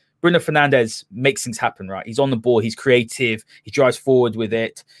that Bruno Fernandes makes things happen, right? He's on the ball. He's creative. He drives forward with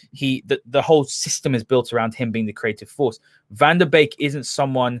it. The whole system is built around him being the creative force. Van der Beek isn't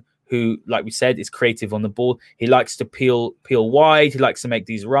someone who, like we said, is creative on the ball. He likes to peel wide. He likes to make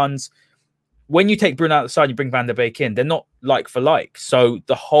these runs. When you take Bruno out the side, you bring Van der Beek in. They're not like for like. So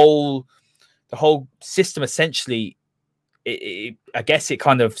the whole system essentially, I guess it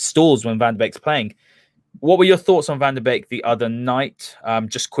kind of stalls when Van der Beek's playing. What were your thoughts on Van der Beek the other night?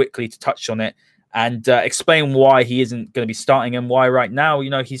 Just quickly to touch on it and explain why he isn't going to be starting and why right now,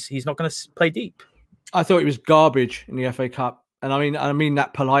 he's not going to play deep. I thought it was garbage in the FA Cup. And I mean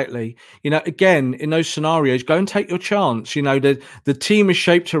that politely. Again, in those scenarios, go and take your chance. The team is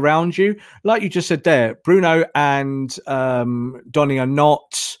shaped around you. Like you just said there, Bruno and Donny are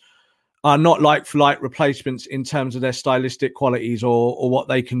not like for like replacements in terms of their stylistic qualities or what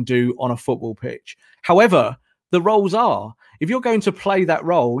they can do on a football pitch. However, the roles are. If you're going to play that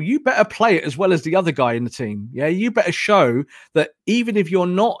role, you better play it as well as the other guy in the team. Yeah, you better show that even if you're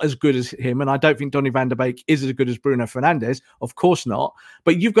not as good as him, and I don't think Donny van der Beek is as good as Bruno Fernandes, of course not,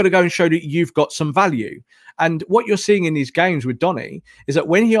 but you've got to go and show that you've got some value. And what you're seeing in these games with Donny is that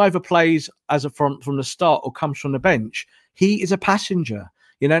when he either plays as a front from the start or comes from the bench, he is a passenger.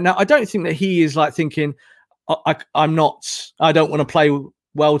 Now I don't think that he is like thinking, I'm not. I don't want to play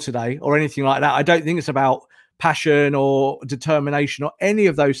well today or anything like that. I don't think it's about passion or determination or any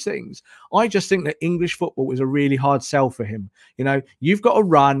of those things. I just think that English football was a really hard sell for him. You've got to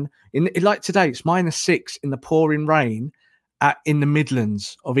run in like today. It's -6 in the pouring rain in the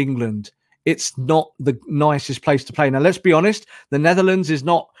Midlands of England. It's not the nicest place to play. Now, let's be honest. The Netherlands is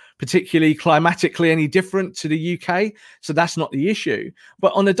not particularly climatically any different to the UK. So that's not the issue.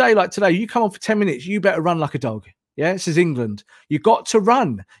 But on a day like today, you come on for 10 minutes, you better run like a dog. Yeah, this is England. You've got to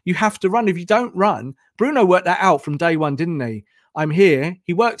run. You have to run. If you don't run, Bruno worked that out from day one, didn't he? I'm here.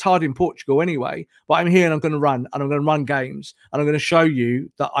 He worked hard in Portugal anyway, but I'm here and I'm going to run and I'm going to run games and I'm going to show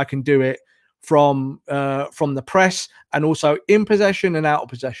you that I can do it from the press and also in possession and out of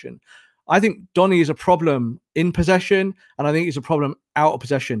possession. I think Donny is a problem in possession, and I think he's a problem out of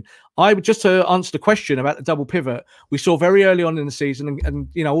possession. Just to answer the question about the double pivot, we saw very early on in the season,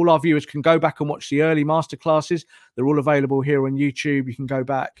 and all our viewers can go back and watch the early masterclasses. They're all available here on YouTube. You can go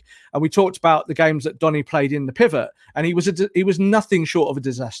back, and we talked about the games that Donny played in the pivot, and he was nothing short of a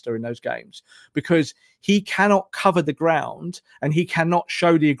disaster in those games because he cannot cover the ground and he cannot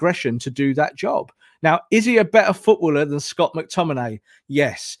show the aggression to do that job. Now, is he a better footballer than Scott McTominay?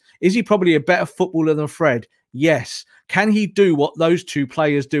 Yes. Is he probably a better footballer than Fred? Yes. Can he do what those two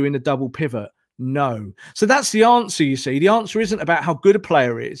players do in a double pivot? No. So that's the answer, you see. The answer isn't about how good a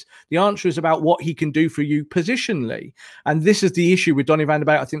player is. The answer is about what he can do for you positionally. And this is the issue with Donny van de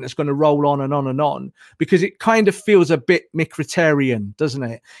Beek, I think, that's going to roll on and on and on, because it kind of feels a bit Mkhitaryan, doesn't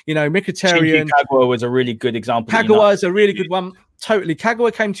it? Mkhitaryan... Kagawa was a really good example. Kagawa is a really good one. Totally.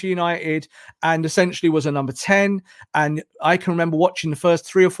 Kagawa came to United and essentially was a number 10. And I can remember watching the first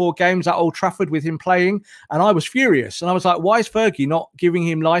 3 or 4 games at Old Trafford with him playing. And I was furious. And I was like, why is Fergie not giving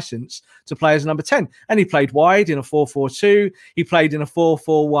him license to play as a number 10? And he played wide in a 4-4-2. He played in a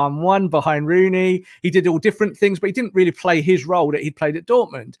 4-4-1-1 behind Rooney. He did all different things, but he didn't really play his role that he'd played at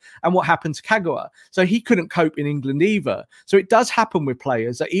Dortmund. And what happened to Kagawa? So he couldn't cope in England either. So it does happen with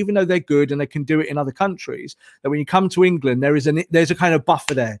players that even though they're good and they can do it in other countries, that when you come to England, there's a kind of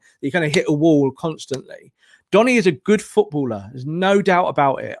buffer there. You kind of hit a wall constantly. Donny is a good footballer. There's no doubt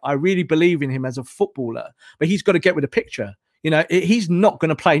about it. I really believe in him as a footballer, but he's got to get with the picture. He's not going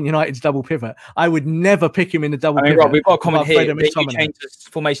to play in United's double pivot. I would never pick him in the double pivot. Rob, we've got a comment here. Then you change the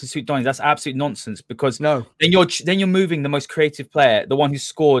formation to suit Donny. That's absolute nonsense because then you're moving the most creative player, the one who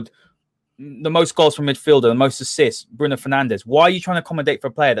scored the most goals from midfielder, the most assists, Bruno Fernandes. Why are you trying to accommodate for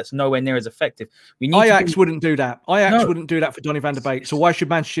a player that's nowhere near as effective? Ajax wouldn't do that. Ajax wouldn't do that for Donny van de Beek. So why should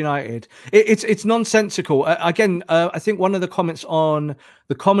Manchester United? It's nonsensical. Again, I think one of the comments on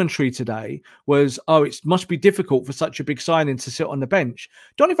the commentary today was, it must be difficult for such a big signing to sit on the bench.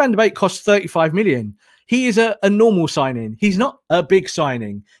 Donny van de Beek costs 35 million. He is a normal signing. He's not a big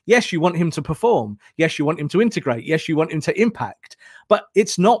signing. Yes, you want him to perform. Yes, you want him to integrate. Yes, you want him to impact. But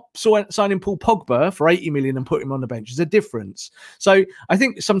it's not signing Paul Pogba for 80 million and put him on the bench. There's a difference. So I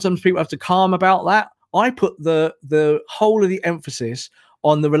think sometimes people have to calm about that. I put the whole of the emphasis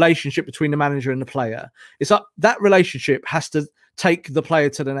on the relationship between the manager and the player. It's like that relationship has to take the player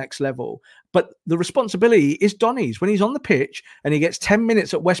to the next level. But the responsibility is Donny's. When he's on the pitch and he gets 10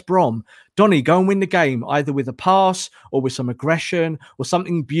 minutes at West Brom, Donny, go and win the game, either with a pass or with some aggression or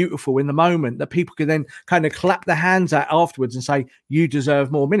something beautiful in the moment that people can then kind of clap their hands at afterwards and say, you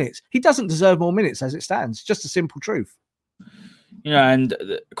deserve more minutes. He doesn't deserve more minutes as it stands. It's just a simple truth. And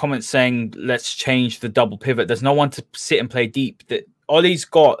the comments saying, let's change the double pivot. There's no one to sit and play deep. That Ollie's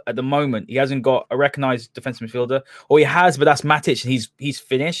got at the moment, he hasn't got a recognised defensive midfielder, or he has, but that's Matic, and he's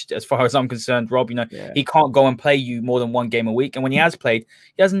finished as far as I'm concerned. Rob, He can't go and play you more than one game a week, and when he has played,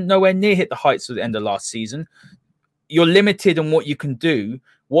 he hasn't nowhere near hit the heights of the end of last season. You're limited in what you can do.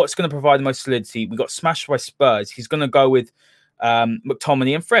 What's going to provide the most solidity? We got smashed by Spurs. He's going to go with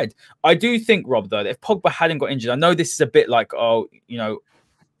McTominay and Fred. I do think, Rob, though, that if Pogba hadn't got injured, I know this is a bit like,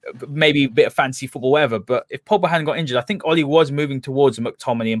 maybe a bit of fancy football, whatever. But if Pogba hadn't got injured, I think Ollie was moving towards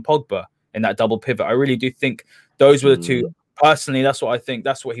McTominay and Pogba in that double pivot. I really do think those were the two. Personally, that's what I think.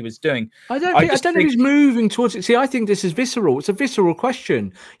 That's what he was doing. I don't know if he's moving towards it. See, I think this is visceral. It's a visceral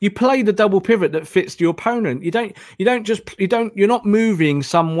question. You play the double pivot that fits your opponent. You're not moving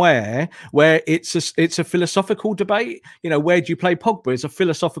somewhere where it's a philosophical debate. Where do you play Pogba? It's a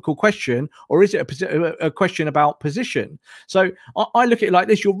philosophical question, or is it a question about position? So I look at it like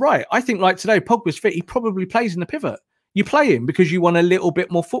this. You're right. I think like today, Pogba's fit. He probably plays in the pivot. You play him because you want a little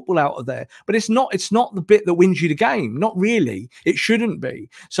bit more football out of there. But it's not the bit that wins you the game. Not really. It shouldn't be.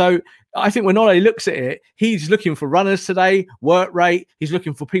 So I think when Ole looks at it, he's looking for runners today, work rate. He's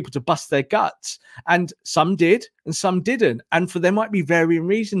looking for people to bust their guts. And some did and some didn't. And there might be varying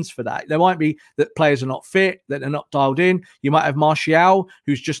reasons for that. There might be that players are not fit, that they're not dialed in. You might have Martial,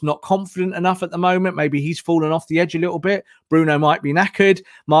 who's just not confident enough at the moment. Maybe he's fallen off the edge a little bit. Bruno might be knackered.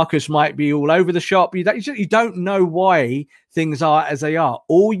 Marcus might be all over the shop. You don't know why things are as they are.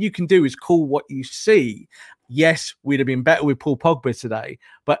 All you can do is call what you see. Yes, we'd have been better with Paul Pogba today,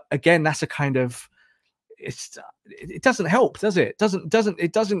 but again, that's a kind of it doesn't help, does it?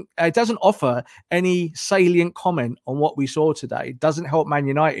 It doesn't offer any salient comment on what we saw today. It doesn't help Man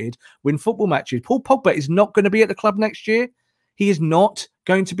United win football matches. Paul Pogba is not going to be at the club next year. He is not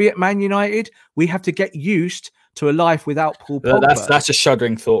going to be at Man United. We have to get used to a life without Paul Pogba. That's a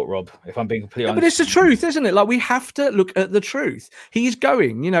shuddering thought, Rob, if I'm being completely honest. But it's the truth, isn't it? Like, we have to look at the truth. He's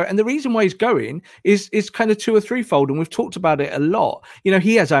going, and the reason why he's going is kind of two or threefold, and we've talked about it a lot.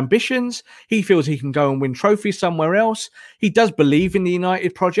 He has ambitions. He feels he can go and win trophies somewhere else. He does believe in the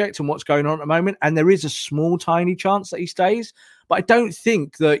United project and what's going on at the moment, and there is a small, tiny chance that he stays. But I don't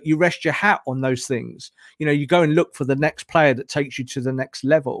think that you rest your hat on those things. You go and look for the next player that takes you to the next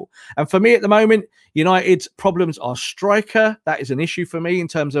level. And for me at the moment, United's problems are striker. That is an issue for me in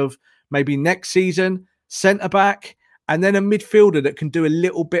terms of maybe next season, centre-back, and then a midfielder that can do a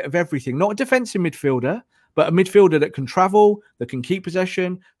little bit of everything. Not a defensive midfielder, but a midfielder that can travel, that can keep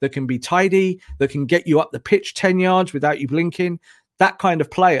possession, that can be tidy, that can get you up the pitch 10 yards without you blinking. That kind of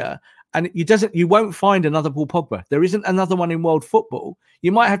player. And you won't find another Paul Pogba. There isn't another one in world football.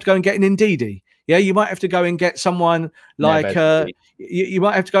 You might have to go and get an Ndidi. Yeah, you might have to go and get someone like you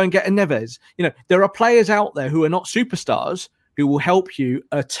might have to go and get a Neves. There are players out there who are not superstars who will help you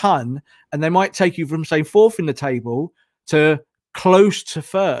a ton, and they might take you from, say, fourth in the table to close to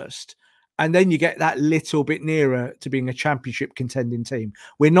first. And then you get that little bit nearer to being a championship contending team.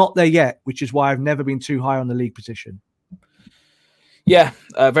 We're not there yet, which is why I've never been too high on the league position. Yeah,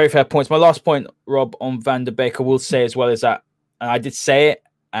 very fair points. My last point, Rob, on Van der Beek, I will say as well is that, and I did say it,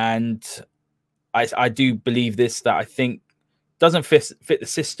 and I do believe this, that I think doesn't fit the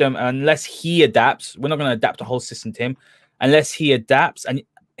system. And unless he adapts, we're not going to adapt the whole system to him. Unless he adapts, and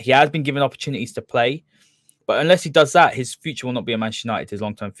he has been given opportunities to play, but unless he does that, his future will not be at Manchester United, his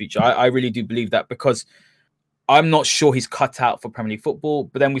long-term future. I really do believe that, because I'm not sure he's cut out for Premier League football.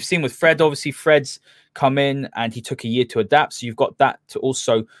 But then we've seen with Fred, obviously Fred's come in and he took a year to adapt. So you've got that to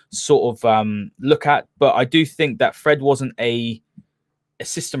also sort of look at. But I do think that Fred wasn't a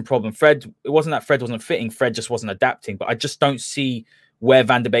system problem. It wasn't that Fred wasn't fitting. Fred just wasn't adapting. But I just don't see where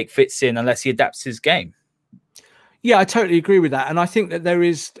Van der Beek fits in unless he adapts his game. Yeah, I totally agree with that. And I think that there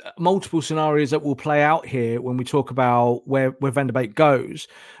is multiple scenarios that will play out here when we talk about where Van der Beek goes,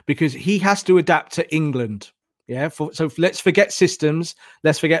 because he has to adapt to England. Yeah, so let's forget systems.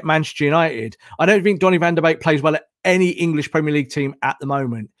 Let's forget Manchester United. I don't think Donny van der Beek plays well at any English Premier League team at the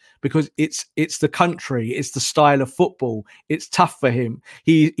moment, because it's the country, it's the style of football. It's tough for him.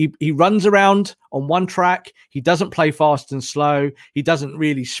 He runs around on one track. He doesn't play fast and slow. He doesn't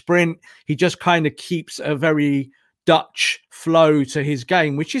really sprint. He just kind of keeps a very Dutch flow to his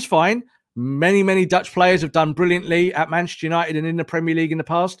game, which is fine. Many Dutch players have done brilliantly at Manchester United and in the Premier League in the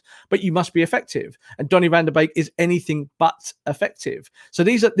past, but you must be effective. And Donny van der Beek is anything but effective. So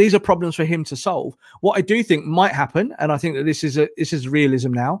these are problems for him to solve. What I do think might happen, and I think that this is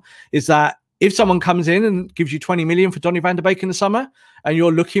realism now, is that if someone comes in and gives you 20 million for Donny van der Beek in the summer, and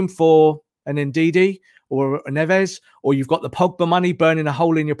you're looking for an Ndidi or a Neves, or you've got the Pogba money burning a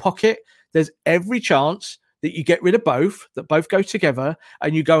hole in your pocket, there's every chance that you get rid of both, that both go together,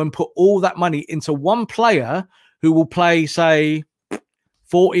 and you go and put all that money into one player who will play, say,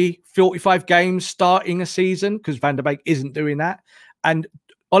 40, 45 games starting a season, because Van der Beek isn't doing that. And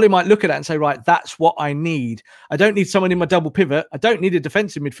Ollie might look at that and say, right, that's what I need. I don't need someone in my double pivot. I don't need a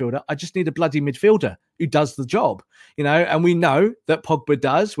defensive midfielder. I just need a bloody midfielder who does the job, and we know that Pogba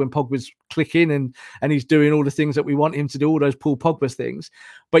does when Pogba's clicking and he's doing all the things that we want him to do, all those Paul Pogba things.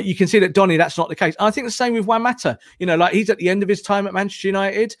 But you can see that Donny, that's not the case. And I think the same with Juan Mata. Like, he's at the end of his time at Manchester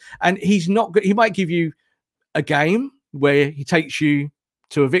United, and he might give you a game where he takes you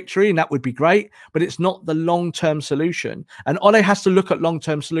to a victory, and that would be great, but it's not the long-term solution. And Ole has to look at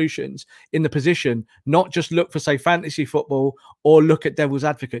long-term solutions in the position, not just look for, say, fantasy football or look at devil's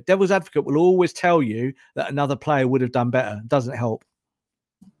advocate. Devil's advocate will always tell you that another player would have done better. It doesn't help.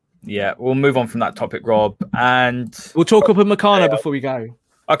 Yeah, we'll move on from that topic, Rob, and we'll talk Upamecano before we go.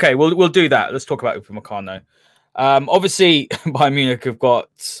 Okay, we'll do that. Let's talk about Upamecano. Obviously, Bayern Munich have got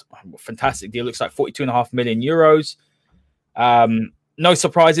a fantastic deal. Looks like 42.5 million euros. No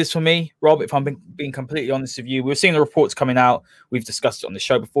surprises for me, Rob, if I'm being completely honest with you. We've seen the reports coming out. We've discussed it on the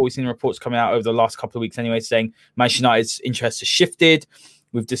show before. We've seen the reports coming out over the last couple of weeks anyway, saying Manchester United's interest has shifted.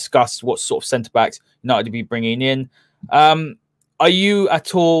 We've discussed what sort of centre-backs United to be bringing in. Are you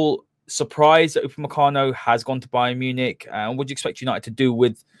at all surprised that Upamecano has gone to Bayern Munich? And what do you expect United to do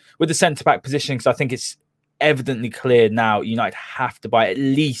with the centre-back position? Because I think it's evidently clear now United have to buy at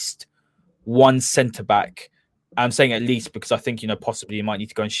least one centre-back. I'm saying at least because I think, possibly you might need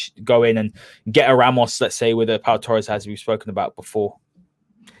to go in and get a Ramos, let's say, with a Pau Torres, as we've spoken about before.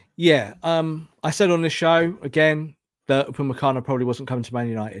 Yeah. I said on this show, again, that Upamecano probably wasn't coming to Man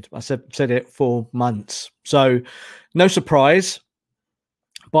United. I said it for months. So no surprise.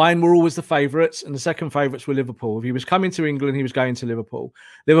 Bayern were always the favourites, and the second favourites were Liverpool. If he was coming to England, he was going to Liverpool.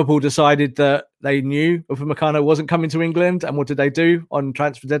 Liverpool decided that they knew Upamecano wasn't coming to England, and what did they do on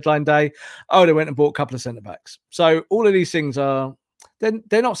transfer deadline day? Oh, they went and bought a couple of centre-backs. So all of these things they're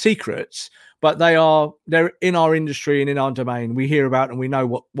not secrets, but they're in our industry and in our domain. We hear about and we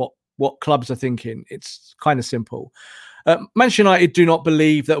know what clubs are thinking. It's kind of simple. Manchester United do not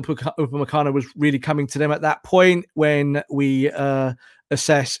believe that Upamecano was really coming to them at that point when we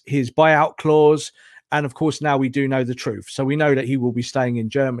assess his buyout clause. And of course, now we do know the truth. So we know that he will be staying in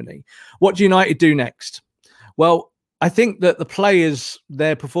Germany. What do United do next? Well, I think that the players,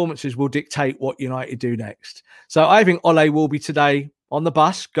 their performances will dictate what United do next. So I think Ole will be today on the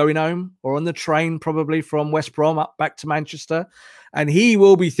bus going home, or on the train probably from West Brom up back to Manchester. And he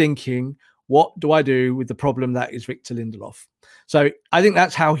will be thinking, what do I do with the problem that is Victor Lindelof? So I think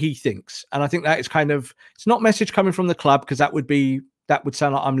that's how he thinks. And I think that is it's not message coming from the club, because that would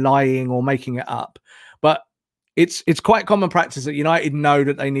sound like I'm lying or making it up. But it's quite common practice that United know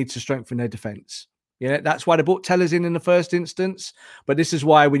that they need to strengthen their defence. Yeah, that's why they brought Tellers in the first instance. But this is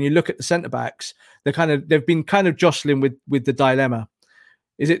why when you look at the centre-backs, they've been kind of jostling with the dilemma.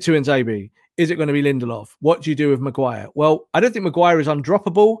 Is it Tuanzebe? Is it going to be Lindelof? What do you do with Maguire? Well, I don't think Maguire is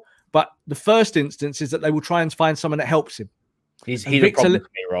undroppable, but the first instance is that they will try and find someone that helps him. He's a problem for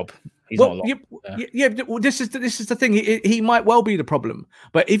me, Rob. He's not a lot. Well, this is the thing. He might well be the problem.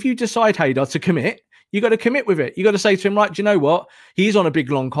 But if you decide, Hader, to commit, you got to commit with it. You got to say to him, right, do you know what? He's on a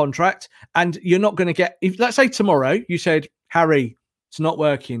big, long contract, and you're not going to get... let's say tomorrow you said, Harry, it's not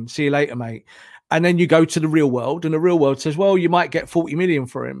working. See you later, mate. And then you go to the real world, and the real world says, well, you might get 40 million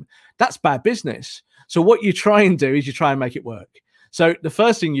for him. That's bad business. So what you try and do is you try and make it work. So the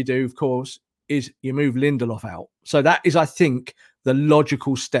first thing you do, of course, is you move Lindelof out. So that is, I think, the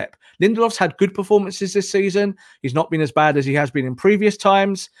logical step. Lindelof's had good performances this season. He's not been as bad as he has been in previous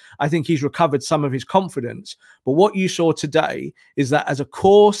times. I think he's recovered some of his confidence. But what you saw today is that as a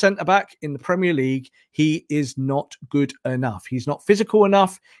core centre-back in the Premier League, he is not good enough. He's not physical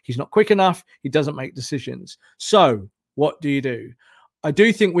enough. He's not quick enough. He doesn't make decisions. So what do? I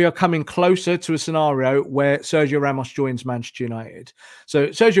do think we are coming closer to a scenario where Sergio Ramos joins Manchester United. So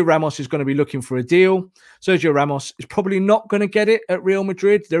Sergio Ramos is going to be looking for a deal. Sergio Ramos is probably not going to get it at Real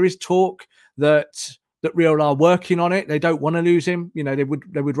Madrid. There is talk that Real are working on it. They don't want to lose him. They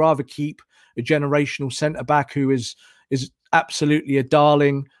would rather keep a generational centre back who is absolutely a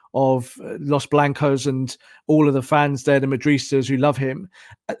darling of Los Blancos and all of the fans there, the Madristas who love him.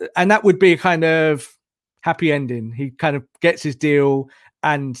 And that would be a kind of happy ending. He kind of gets his deal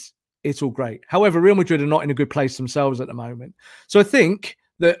and it's all great. However, Real Madrid are not in a good place themselves at the moment. So I think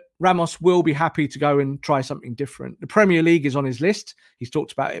that Ramos will be happy to go and try something different. The Premier League is on his list. He's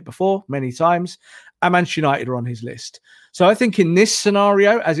talked about it before many times. And Manchester United are on his list. So I think in this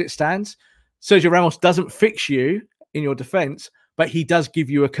scenario, as it stands, Sergio Ramos doesn't fix you in your defence, but he does give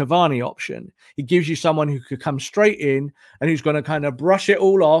you a Cavani option. He gives you someone who could come straight in and who's going to kind of brush it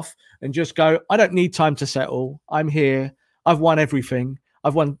all off and just go, I don't need time to settle. I'm here. I've won everything.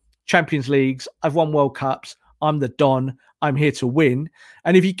 I've won Champions Leagues. I've won World Cups. I'm the Don. I'm here to win.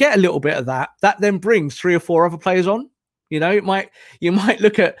 And if you get a little bit of that, that then brings 3 or 4 other players on. You might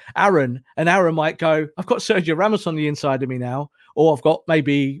look at Aaron, and Aaron might go, I've got Sergio Ramos on the inside of me now. Or I've got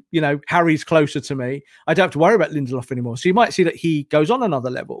maybe, Harry's closer to me. I don't have to worry about Lindelof anymore. So you might see that he goes on another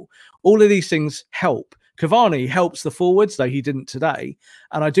level. All of these things help. Cavani helps the forwards, though he didn't today.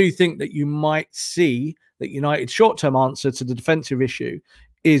 And I do think that you might see that United's short-term answer to the defensive issue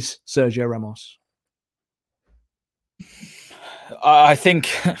is Sergio Ramos. I think...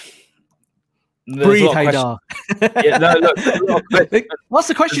 Breathe, Haydar. What's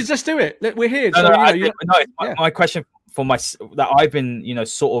the questions? Let's do it. We're here. My question for that I've been,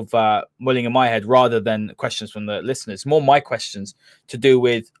 sort of mulling in my head rather than questions from the listeners. More my questions to do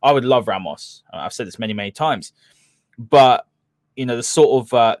with, I would love Ramos. I've said this many, many times, but the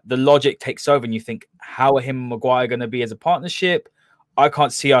sort of the logic takes over and you think, how are him and Maguire going to be as a partnership? I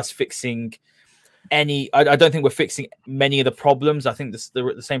can't see us fixing any. I don't think we're fixing many of the problems. I think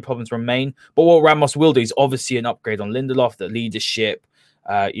the same problems remain. But what Ramos will do is obviously an upgrade on Lindelof, the leadership,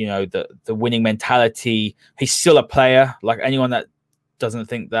 the winning mentality. He's still a player. Like anyone that doesn't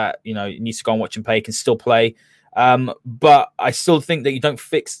think that needs to go and watch him play can still play. But I still think that you don't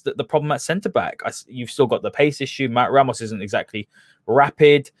fix the problem at centre back. You've still got the pace issue. Matt Ramos isn't exactly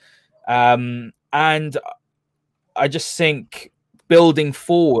rapid, and I just think building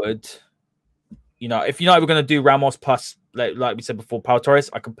forward. If United were going to do Ramos plus, like we said before, Pau Torres,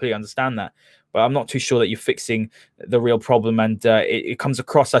 I completely understand that. But I'm not too sure that you're fixing the real problem. And it comes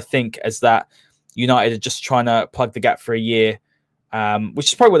across, I think, as that United are just trying to plug the gap for a year, which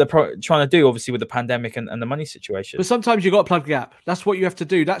is probably what they're trying to do, obviously, with the pandemic and the money situation. But sometimes you've got to plug the gap. That's what you have to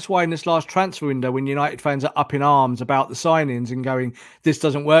do. That's why in this last transfer window, when United fans are up in arms about the signings and going, this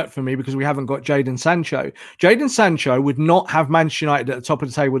doesn't work for me because we haven't got Jadon Sancho. Jadon Sancho would not have Manchester United at the top of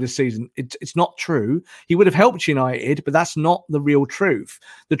the table this season. It's not true. He would have helped United, but that's not the real truth.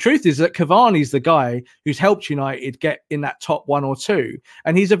 The truth is that Cavani's the guy who's helped United get in that top 1 or 2.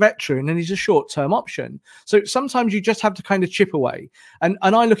 And he's a veteran and he's a short-term option. So sometimes you just have to kind of chip away. And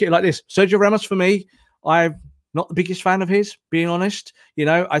I look at it like this. Sergio Ramos, for me, I'm not the biggest fan of his, being honest.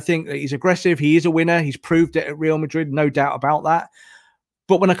 I think that he's aggressive. He is a winner. He's proved it at Real Madrid, no doubt about that.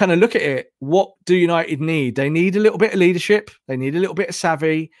 But when I kind of look at it, what do United need? They need a little bit of leadership. They need a little bit of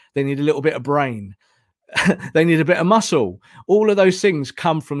savvy. They need a little bit of brain. They need a bit of muscle. All of those things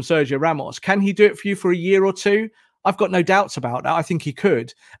come from Sergio Ramos. Can he do it for you for a year or two? I've got no doubts about that. I think he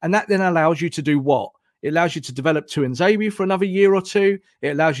could. And that then allows you to do what? It allows you to develop Tuanzebe for another year or two. It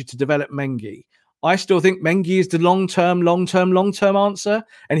allows you to develop Mengi. I still think Mengi is the long-term answer.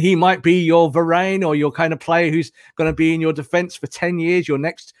 And he might be your Varane or your kind of player who's going to be in your defense for 10 years, your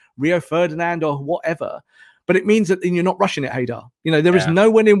next Rio Ferdinand or whatever. But it means that then you're not rushing it, Haydar. There is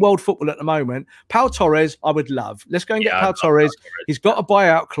no one in world football at the moment. Pau Torres, I would love. Let's go and get Pau Torres. He's got a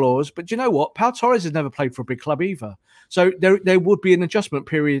buyout clause. But you know what? Pau Torres has never played for a big club either. So there would be an adjustment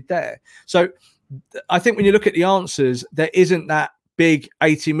period there. So I think when you look at the answers, there isn't that big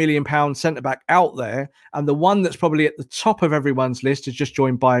 £80 million centre-back out there. And the one that's probably at the top of everyone's list has just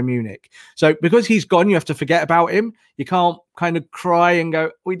joined Bayern Munich. So because he's gone, you have to forget about him. You can't kind of cry and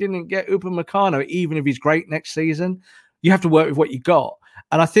go, we didn't get Upamecano, even if he's great next season. You have to work with what you got.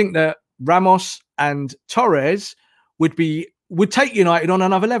 And I think that Ramos and Torres would take United on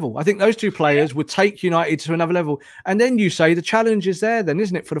another level. I think those two players would take United to another level. And then you say the challenge is there then,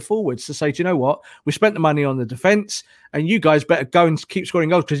 isn't it, for the forwards to say, do you know what? We spent the money on the defence and you guys better go and keep scoring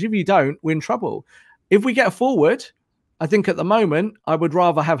goals because if you don't, we're in trouble. If we get a forward, I think at the moment, I would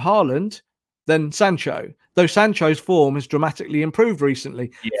rather have Haaland than Sancho, though Sancho's form has dramatically improved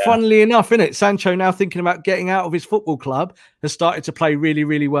recently. Yeah. Funnily enough, innit? Sancho now thinking about getting out of his football club has started to play really,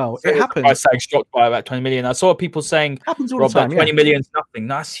 really well. So it happens. I was saying shocked by about 20 million. I saw people saying happens all the time, 20 million is nothing.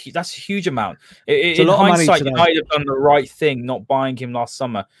 That's a huge amount. In hindsight, United have done the right thing not buying him last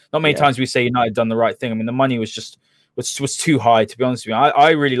summer. Not many times we say United done the right thing. I mean, the money was just was too high, to be honest with you.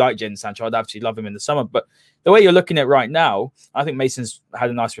 I really like Jadon Sancho. I'd absolutely love him in the summer. But the way you're looking at it right now, I think Mason's had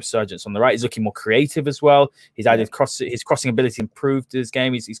a nice resurgence on the right. He's looking more creative as well. He's added his crossing ability improved his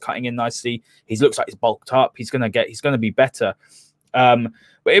game. He's cutting in nicely. He looks like he's bulked up. He's gonna be better. But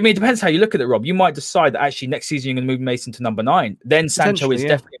I mean, it depends how you look at it, Rob. You might decide that actually next season you're going to move Mason to number 9. Then Sancho is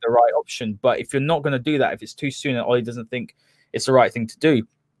definitely the right option. But if you're not going to do that, if it's too soon and Ollie doesn't think it's the right thing to do,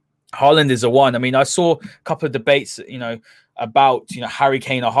 Haaland is a one. I mean, I saw a couple of debates, about Harry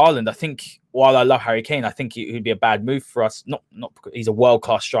Kane or Haaland. I think while I love Harry Kane, I think it would be a bad move for us. Not because he's a world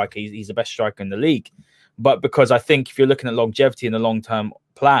class striker. He's the best striker in the league, but because I think if you're looking at longevity in the long term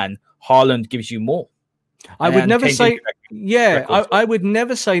plan, Haaland gives you more. I would never say, I would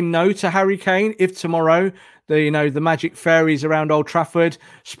never say no to Harry Kane if tomorrow the magic fairies around Old Trafford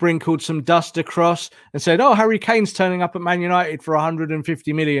sprinkled some dust across and said, oh, Harry Kane's turning up at Man United for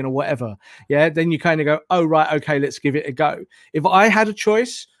 150 million or whatever. Yeah, then you kind of go, oh, right, okay, let's give it a go. If I had a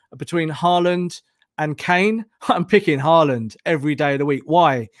choice between Haaland and Kane, I'm picking Haaland every day of the week.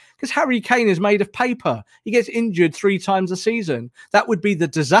 Why? Because Harry Kane is made of paper. He gets injured 3 times a season. That would be the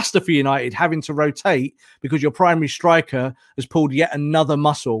disaster for United, having to rotate because your primary striker has pulled yet another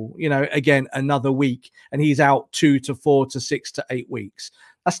muscle, again, another week, and he's out 2 to 4 to 6 to 8 weeks.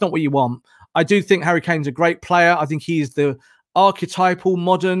 That's not what you want. I do think Harry Kane's a great player. I think he's the archetypal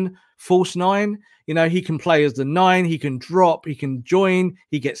modern false 9. He can play as the 9, he can drop, he can join,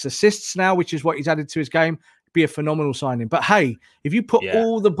 he gets assists now, which is what he's added to his game. Be a phenomenal signing. But hey, if you put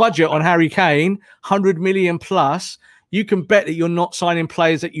all the budget on Harry Kane, 100 million plus, you can bet that you're not signing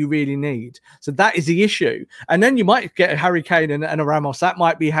players that you really need. So that is the issue. And then you might get a Harry Kane and a Ramos. That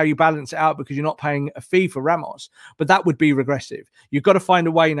might be how you balance it out because you're not paying a fee for Ramos. But that would be regressive. You've got to find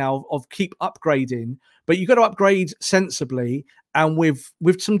a way now of keep upgrading, but you've got to upgrade sensibly and with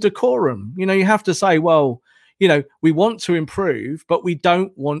some decorum. You know, you have to say, well, you know, we want to improve, but we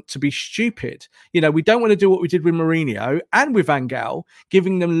don't want to be stupid. You know, we don't want to do what we did with Mourinho and with Van Gaal,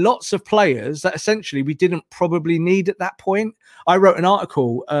 giving them lots of players that essentially we didn't probably need at that point. I wrote an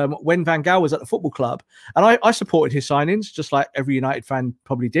article when Van Gaal was at the football club, and I supported his signings, just like every United fan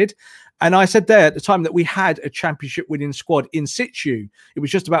probably did. And I said there at the time that we had a championship winning squad in situ. It was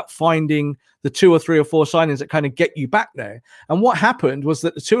just about finding the 2 or 3 or 4 signings that kind of get you back there. And what happened was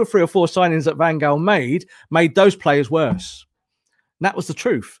that the 2 or 3 or 4 signings that Van Gaal made those players worse. And that was the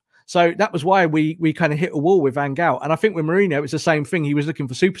truth. So that was why we kind of hit a wall with Van Gaal. And I think with Mourinho, it's the same thing. He was looking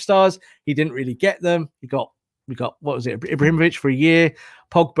for superstars. He didn't really get them. We got what was it? Ibrahimovic for a year.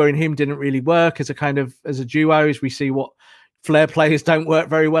 Pogba and him didn't really work as a duo, as we see what flair players don't work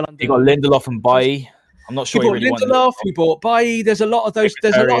very well under. You got Lindelof and Bailly. I'm not sure. You bought Lindelof, you bought Bailly. There's a lot of those.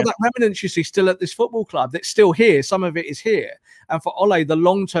 There's a lot of that remnants you see still at this football club that's still here. Some of it is here. And for Ole, the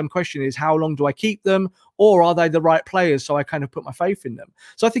long-term question is, how long do I keep them, or are they the right players? So I kind of put my faith in them.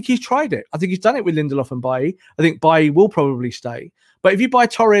 So I think he's tried it. I think he's done it with Lindelof and Bailly. I think Bailly will probably stay. But if you buy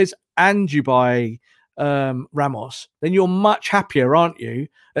Torres and you buy Ramos, then you're much happier, aren't you,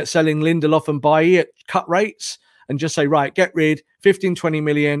 at selling Lindelof and Bailly at cut rates and just say, right, get rid 15, 20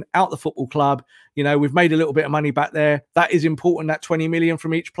 million out the football club. You know, we've made a little bit of money back there. That is important. That 20 million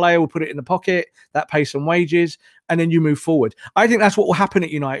from each player, we'll put it in the pocket. That pays some wages, and then you move forward. I think that's what will happen at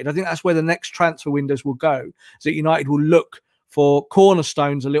United. I think that's where the next transfer windows will go. So that United will look for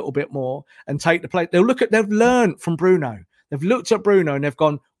cornerstones a little bit more and take the play. They've learned from Bruno. They've looked at Bruno and they've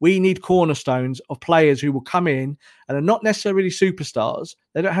gone, we need cornerstones of players who will come in and are not necessarily superstars.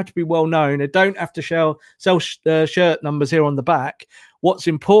 They don't have to be well known. They don't have to sell shirt numbers here on the back. What's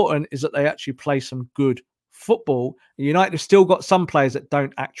important is that they actually play some good football. United have still got some players that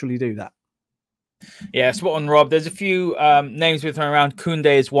don't actually do that. Yeah, spot on, Rob. There's a few names we're throwing around.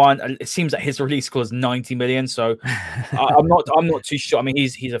 Koundé is one. It seems that his release cost 90 million. So I'm not too sure. I mean,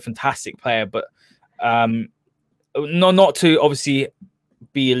 he's a fantastic player, but not to obviously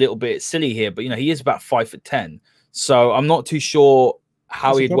be a little bit silly here, but you know, he is about 5'10", so I'm not too sure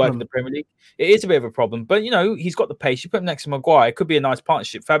how he'd work in the Premier League. It is a bit of a problem, but you know, he's got the pace. You put him next to Maguire, it could be a nice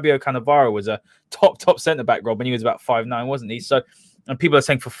partnership. Fabio Cannavaro was a top centre back, Rob, and he was about 5'9", wasn't he? So, and people are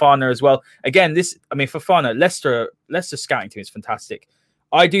saying Fofana as well. Again, Fofana, Leicester scouting team is fantastic.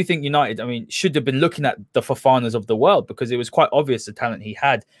 I do think United, should have been looking at the Fofanas of the world because it was quite obvious the talent he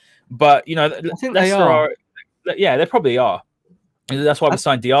had. But you know, I think Leicester are. Yeah, they probably are. That's why we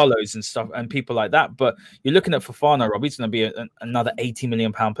signed Diallo's and stuff and people like that. But you're looking at Fofana, Rob. He's going to be another £80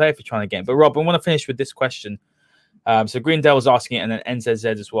 million player if you're trying to get him. But Rob, I want to finish with this question. So Greendale's asking it, and then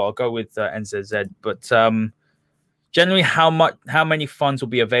NZZ as well. I'll go with NZZ. But generally, how many funds will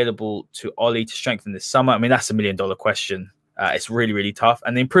be available to Ollie to strengthen this summer? I mean, that's $1 million question. It's really, really tough.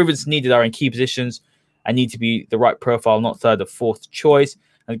 And the improvements needed are in key positions and need to be the right profile, not third or fourth choice.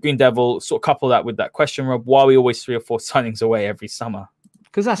 And Green Devil sort of couple that with that question, Rob, why are we always 3 or 4 signings away every summer?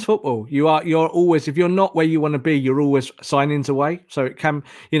 Because that's football. You're always, if you're not where you want to be, you're always signings away. So it can,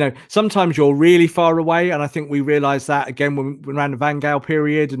 you know, sometimes you're really far away. And I think we realized that again when we ran the Van Gaal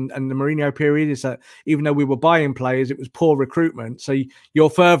period and the Mourinho period, is that even though we were buying players, it was poor recruitment. So you're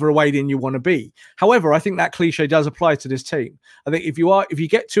further away than you want to be. However, I think that cliche does apply to this team. I think if you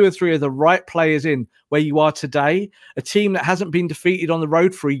get 2 or 3 of the right players in where you are today, a team that hasn't been defeated on the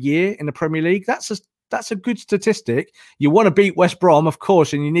road for a year in the Premier League, that's a good statistic. You want to beat West Brom, of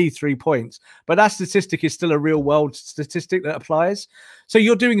course, and you need 3 points. But that statistic is still a real world statistic that applies. So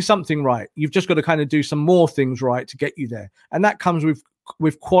you're doing something right. You've just got to kind of do some more things right to get you there. And that comes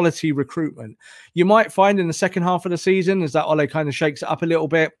with quality recruitment. You might find in the second half of the season, as that Ole kind of shakes it up a little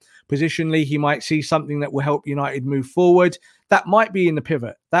bit, positionally, he might see something that will help United move forward. That might be in the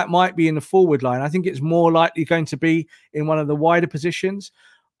pivot. That might be in the forward line. I think it's more likely going to be in one of the wider positions.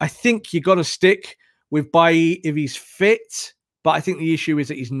 I think you got to stick with Bailly if he's fit, but I think the issue is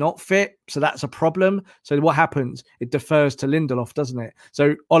that he's not fit, so that's a problem. So what happens? It defers to Lindelof, doesn't it?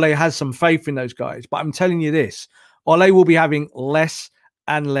 So Ole has some faith in those guys, but I'm telling you this, Ole will be having less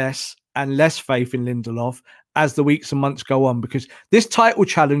and less and less faith in Lindelof as the weeks and months go on, because this title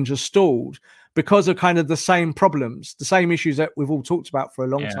challenge has stalled because of kind of the same problems, the same issues that we've all talked about for a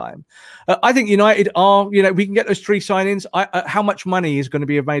long time. I think United are, you know, we can get those 3 signings. How much money is going to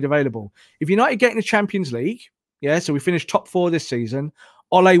be made available? If United get in the Champions League, so we finish top 4 this season,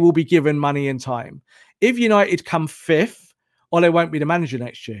 Ole will be given money and time. if United come fifth, Ole won't be the manager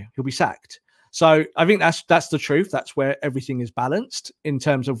next year. He'll be sacked. So I think that's the truth. That's where everything is balanced in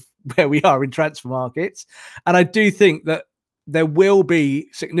terms of where we are in transfer markets. And I do think that there will be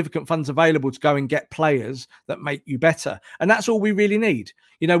significant funds available to go and get players that make you better. And that's all we really need.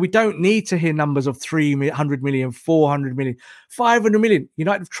 We don't need to hear numbers of 300 million, 400 million, 500 million.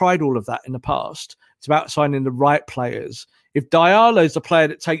 United have tried all of that in the past. It's about signing the right players. If Diallo is the player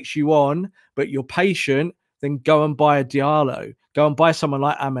that takes you on, but you're patient, then go and buy a Diallo. Go and buy someone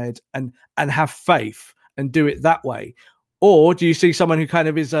like Ahmed and have faith and do it that way. Or do you see someone who kind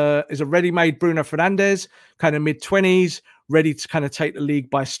of is a ready-made Bruno Fernandes, kind of mid-20s, ready to kind of take the league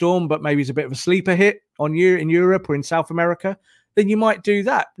by storm, but maybe he's a bit of a sleeper hit in Europe or in South America? Then you might do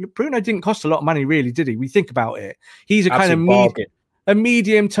that. Bruno didn't cost a lot of money, really, did he? We think about it. He's a kind of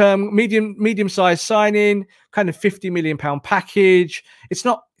medium-sized signing, kind of £50 million package. It's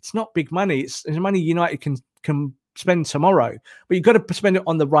not big money. It's money United can spend tomorrow, but you've got to spend it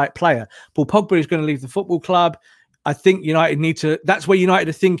on the right player. Paul Pogba is going to leave the football club. I think United need to, that's where United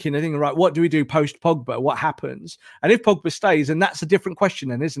are thinking, they're thinking, right, what do we do post Pogba? What happens? And if Pogba stays, then that's a different question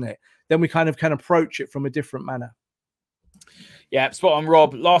then, isn't it? Then we kind of can approach it from a different manner. Yeah, spot on,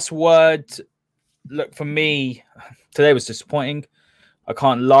 Rob. Last word. Look, for me, today was disappointing. I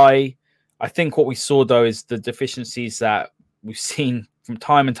can't lie. I think what we saw, though, is the deficiencies that we've seen from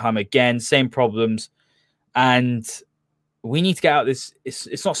time and time again, same problems. And we need to get out of this.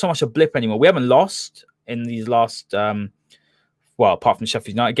 It's not so much a blip anymore. We haven't lost in these last, apart from the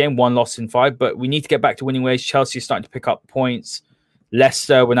Sheffield United game, 1 loss in 5, but we need to get back to winning ways. Chelsea is starting to pick up points.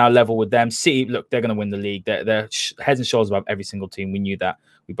 Leicester, we're now level with them. City, look, they're going to win the league. They're heads and shoulders above every single team. We knew that.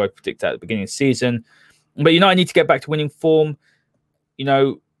 We both predicted that at the beginning of the season. But United need to get back to winning form.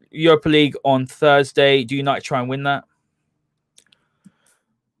 Europa League on Thursday. Do United try and win that?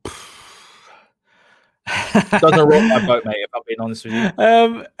 Doesn't rock my boat, mate, if I'm being honest with you.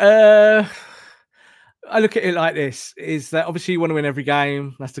 I look at it like this, is that obviously you want to win every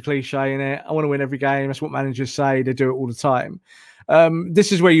game. That's the cliche, innit? I want to win every game. That's what managers say. They do it all the time.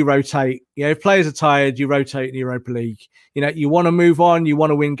 This is where you rotate. If players are tired, you rotate in the Europa League. You want to move on. You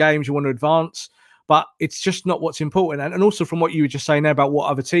want to win games. You want to advance. But it's just not what's important. And also from what you were just saying there about what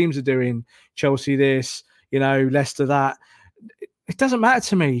other teams are doing, Chelsea this, Leicester that, it doesn't matter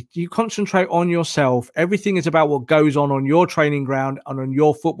to me. You concentrate on yourself. Everything is about what goes on your training ground and on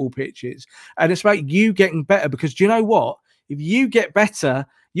your football pitches. And it's about you getting better, because do you know what? If you get better,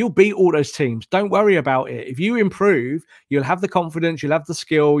 you'll beat all those teams. Don't worry about it. If you improve, you'll have the confidence, you'll have the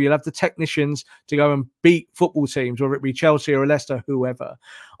skill, you'll have the technicians to go and beat football teams, whether it be Chelsea or Leicester, whoever.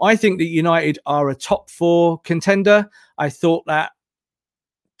 I think that United are a top 4 contender. I thought that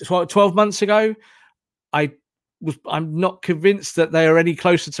 12 months ago. I'm not convinced that they are any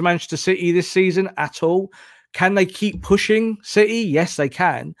closer to Manchester City this season at all. Can they keep pushing City? Yes, they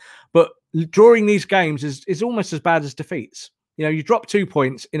can. But drawing these games is almost as bad as defeats. You drop 2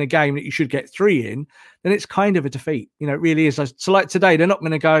 points in a game that you should get 3 in, then it's kind of a defeat. It really is. So like today, they're not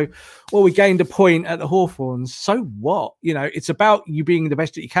going to go, well, we gained a point at the Hawthorns. So what? It's about you being the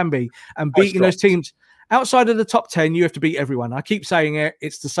best that you can be and beating those teams. Outside of the top 10, you have to beat everyone. I keep saying it.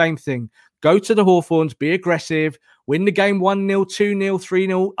 It's the same thing. Go to the Hawthorns, be aggressive, win the game 1-0, 2-0,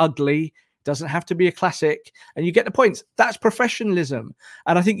 3-0, ugly. Doesn't have to be a classic. And you get the points. That's professionalism.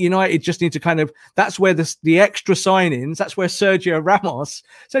 And I think United just need to that's where the extra signings, that's where Sergio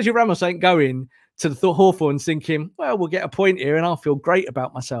Ramos ain't going to the Hawthorns thinking, well, we'll get a point here and I'll feel great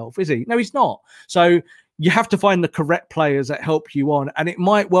about myself, is he? No, he's not. So you have to find the correct players that help you on. And it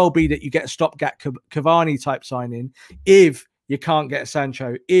might well be that you get a stopgap Cavani type signing if you can't get a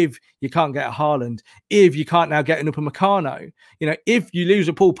Sancho, if you can't get a Haaland, if you can't now get an Upamecano, if you lose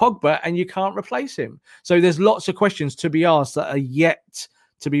a Paul Pogba and you can't replace him. So there's lots of questions to be asked that are yet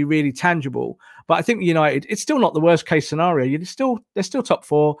to be really tangible. But I think United, it's still not the worst case scenario. They're still top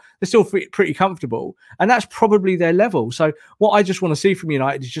 4. They're still pretty comfortable. And that's probably their level. So what I just want to see from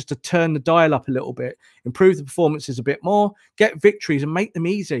United is just to turn the dial up a little bit, improve the performances a bit more, get victories and make them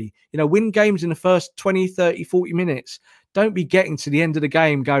easy. Win games in the first 20, 30, 40 minutes. Don't be getting to the end of the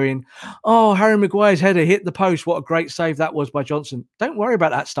game going, oh, Harry Maguire's header hit the post. What a great save that was by Johnson. Don't worry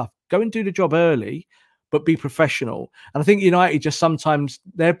about that stuff. Go and do the job early, but be professional. And I think United just sometimes,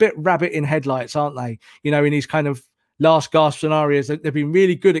 they're a bit rabbit in headlights, aren't they? In these kind of last gasp scenarios, they've been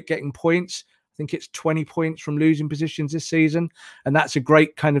really good at getting points. I think it's 20 points from losing positions this season. And that's a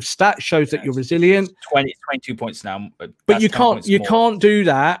great kind of stat, shows that you're resilient. 22 points now. But you can't do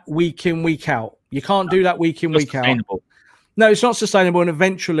that week in, week out. You can't do that week in, week out. No, it's not sustainable, and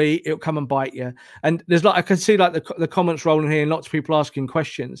eventually it'll come and bite you. And there's I can see the comments rolling here, and lots of people asking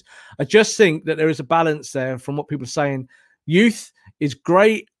questions. I just think that there is a balance there from what people are saying. Youth is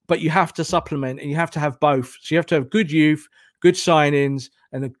great, but you have to supplement, and you have to have both. So you have to have good youth, good signings,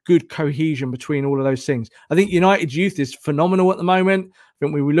 and a good cohesion between all of those things. I think United's youth is phenomenal at the moment. I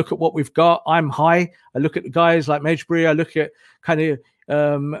think when we look at what we've got, I'm high. I look at the guys like Medjbury. I look at kind of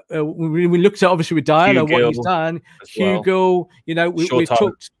we looked at obviously with Diallo what he's done. Hugo, we've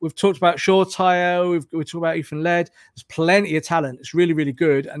talked about Shortire. We've talked about Ethan Led. There's plenty of talent. It's really, really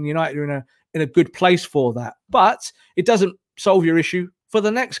good, and United are in a good place for that. But it doesn't solve your issue for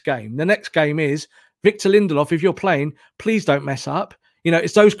the next game. The next game is Victor Lindelof. If you're playing, please don't mess up.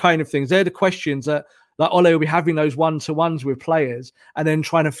 It's those kind of things. They're the questions that Ole will be having, those one-to-ones with players and then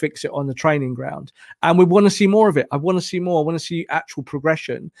trying to fix it on the training ground. And we want to see more of it. I want to see more. I want to see actual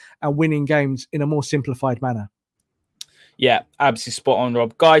progression and winning games in a more simplified manner. Yeah, absolutely spot on,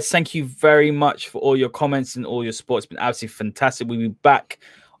 Rob. Guys, thank you very much for all your comments and all your support. It's been absolutely fantastic. We'll be back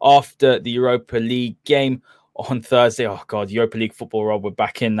after the Europa League game on Thursday. Oh, God, Europa League football, Rob. We're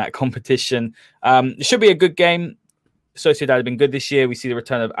back in that competition. It should be a good game. Sociedad have been good this year. We see the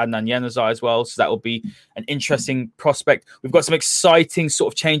return of Adnan Januzaj as well, so that will be an interesting prospect. We've got some exciting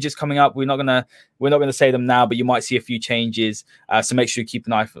sort of changes coming up. We're not gonna say them now, but you might see a few changes. So make sure you keep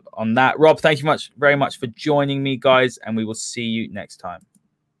an eye on that. Rob, thank you very much for joining me, guys, and we will see you next time.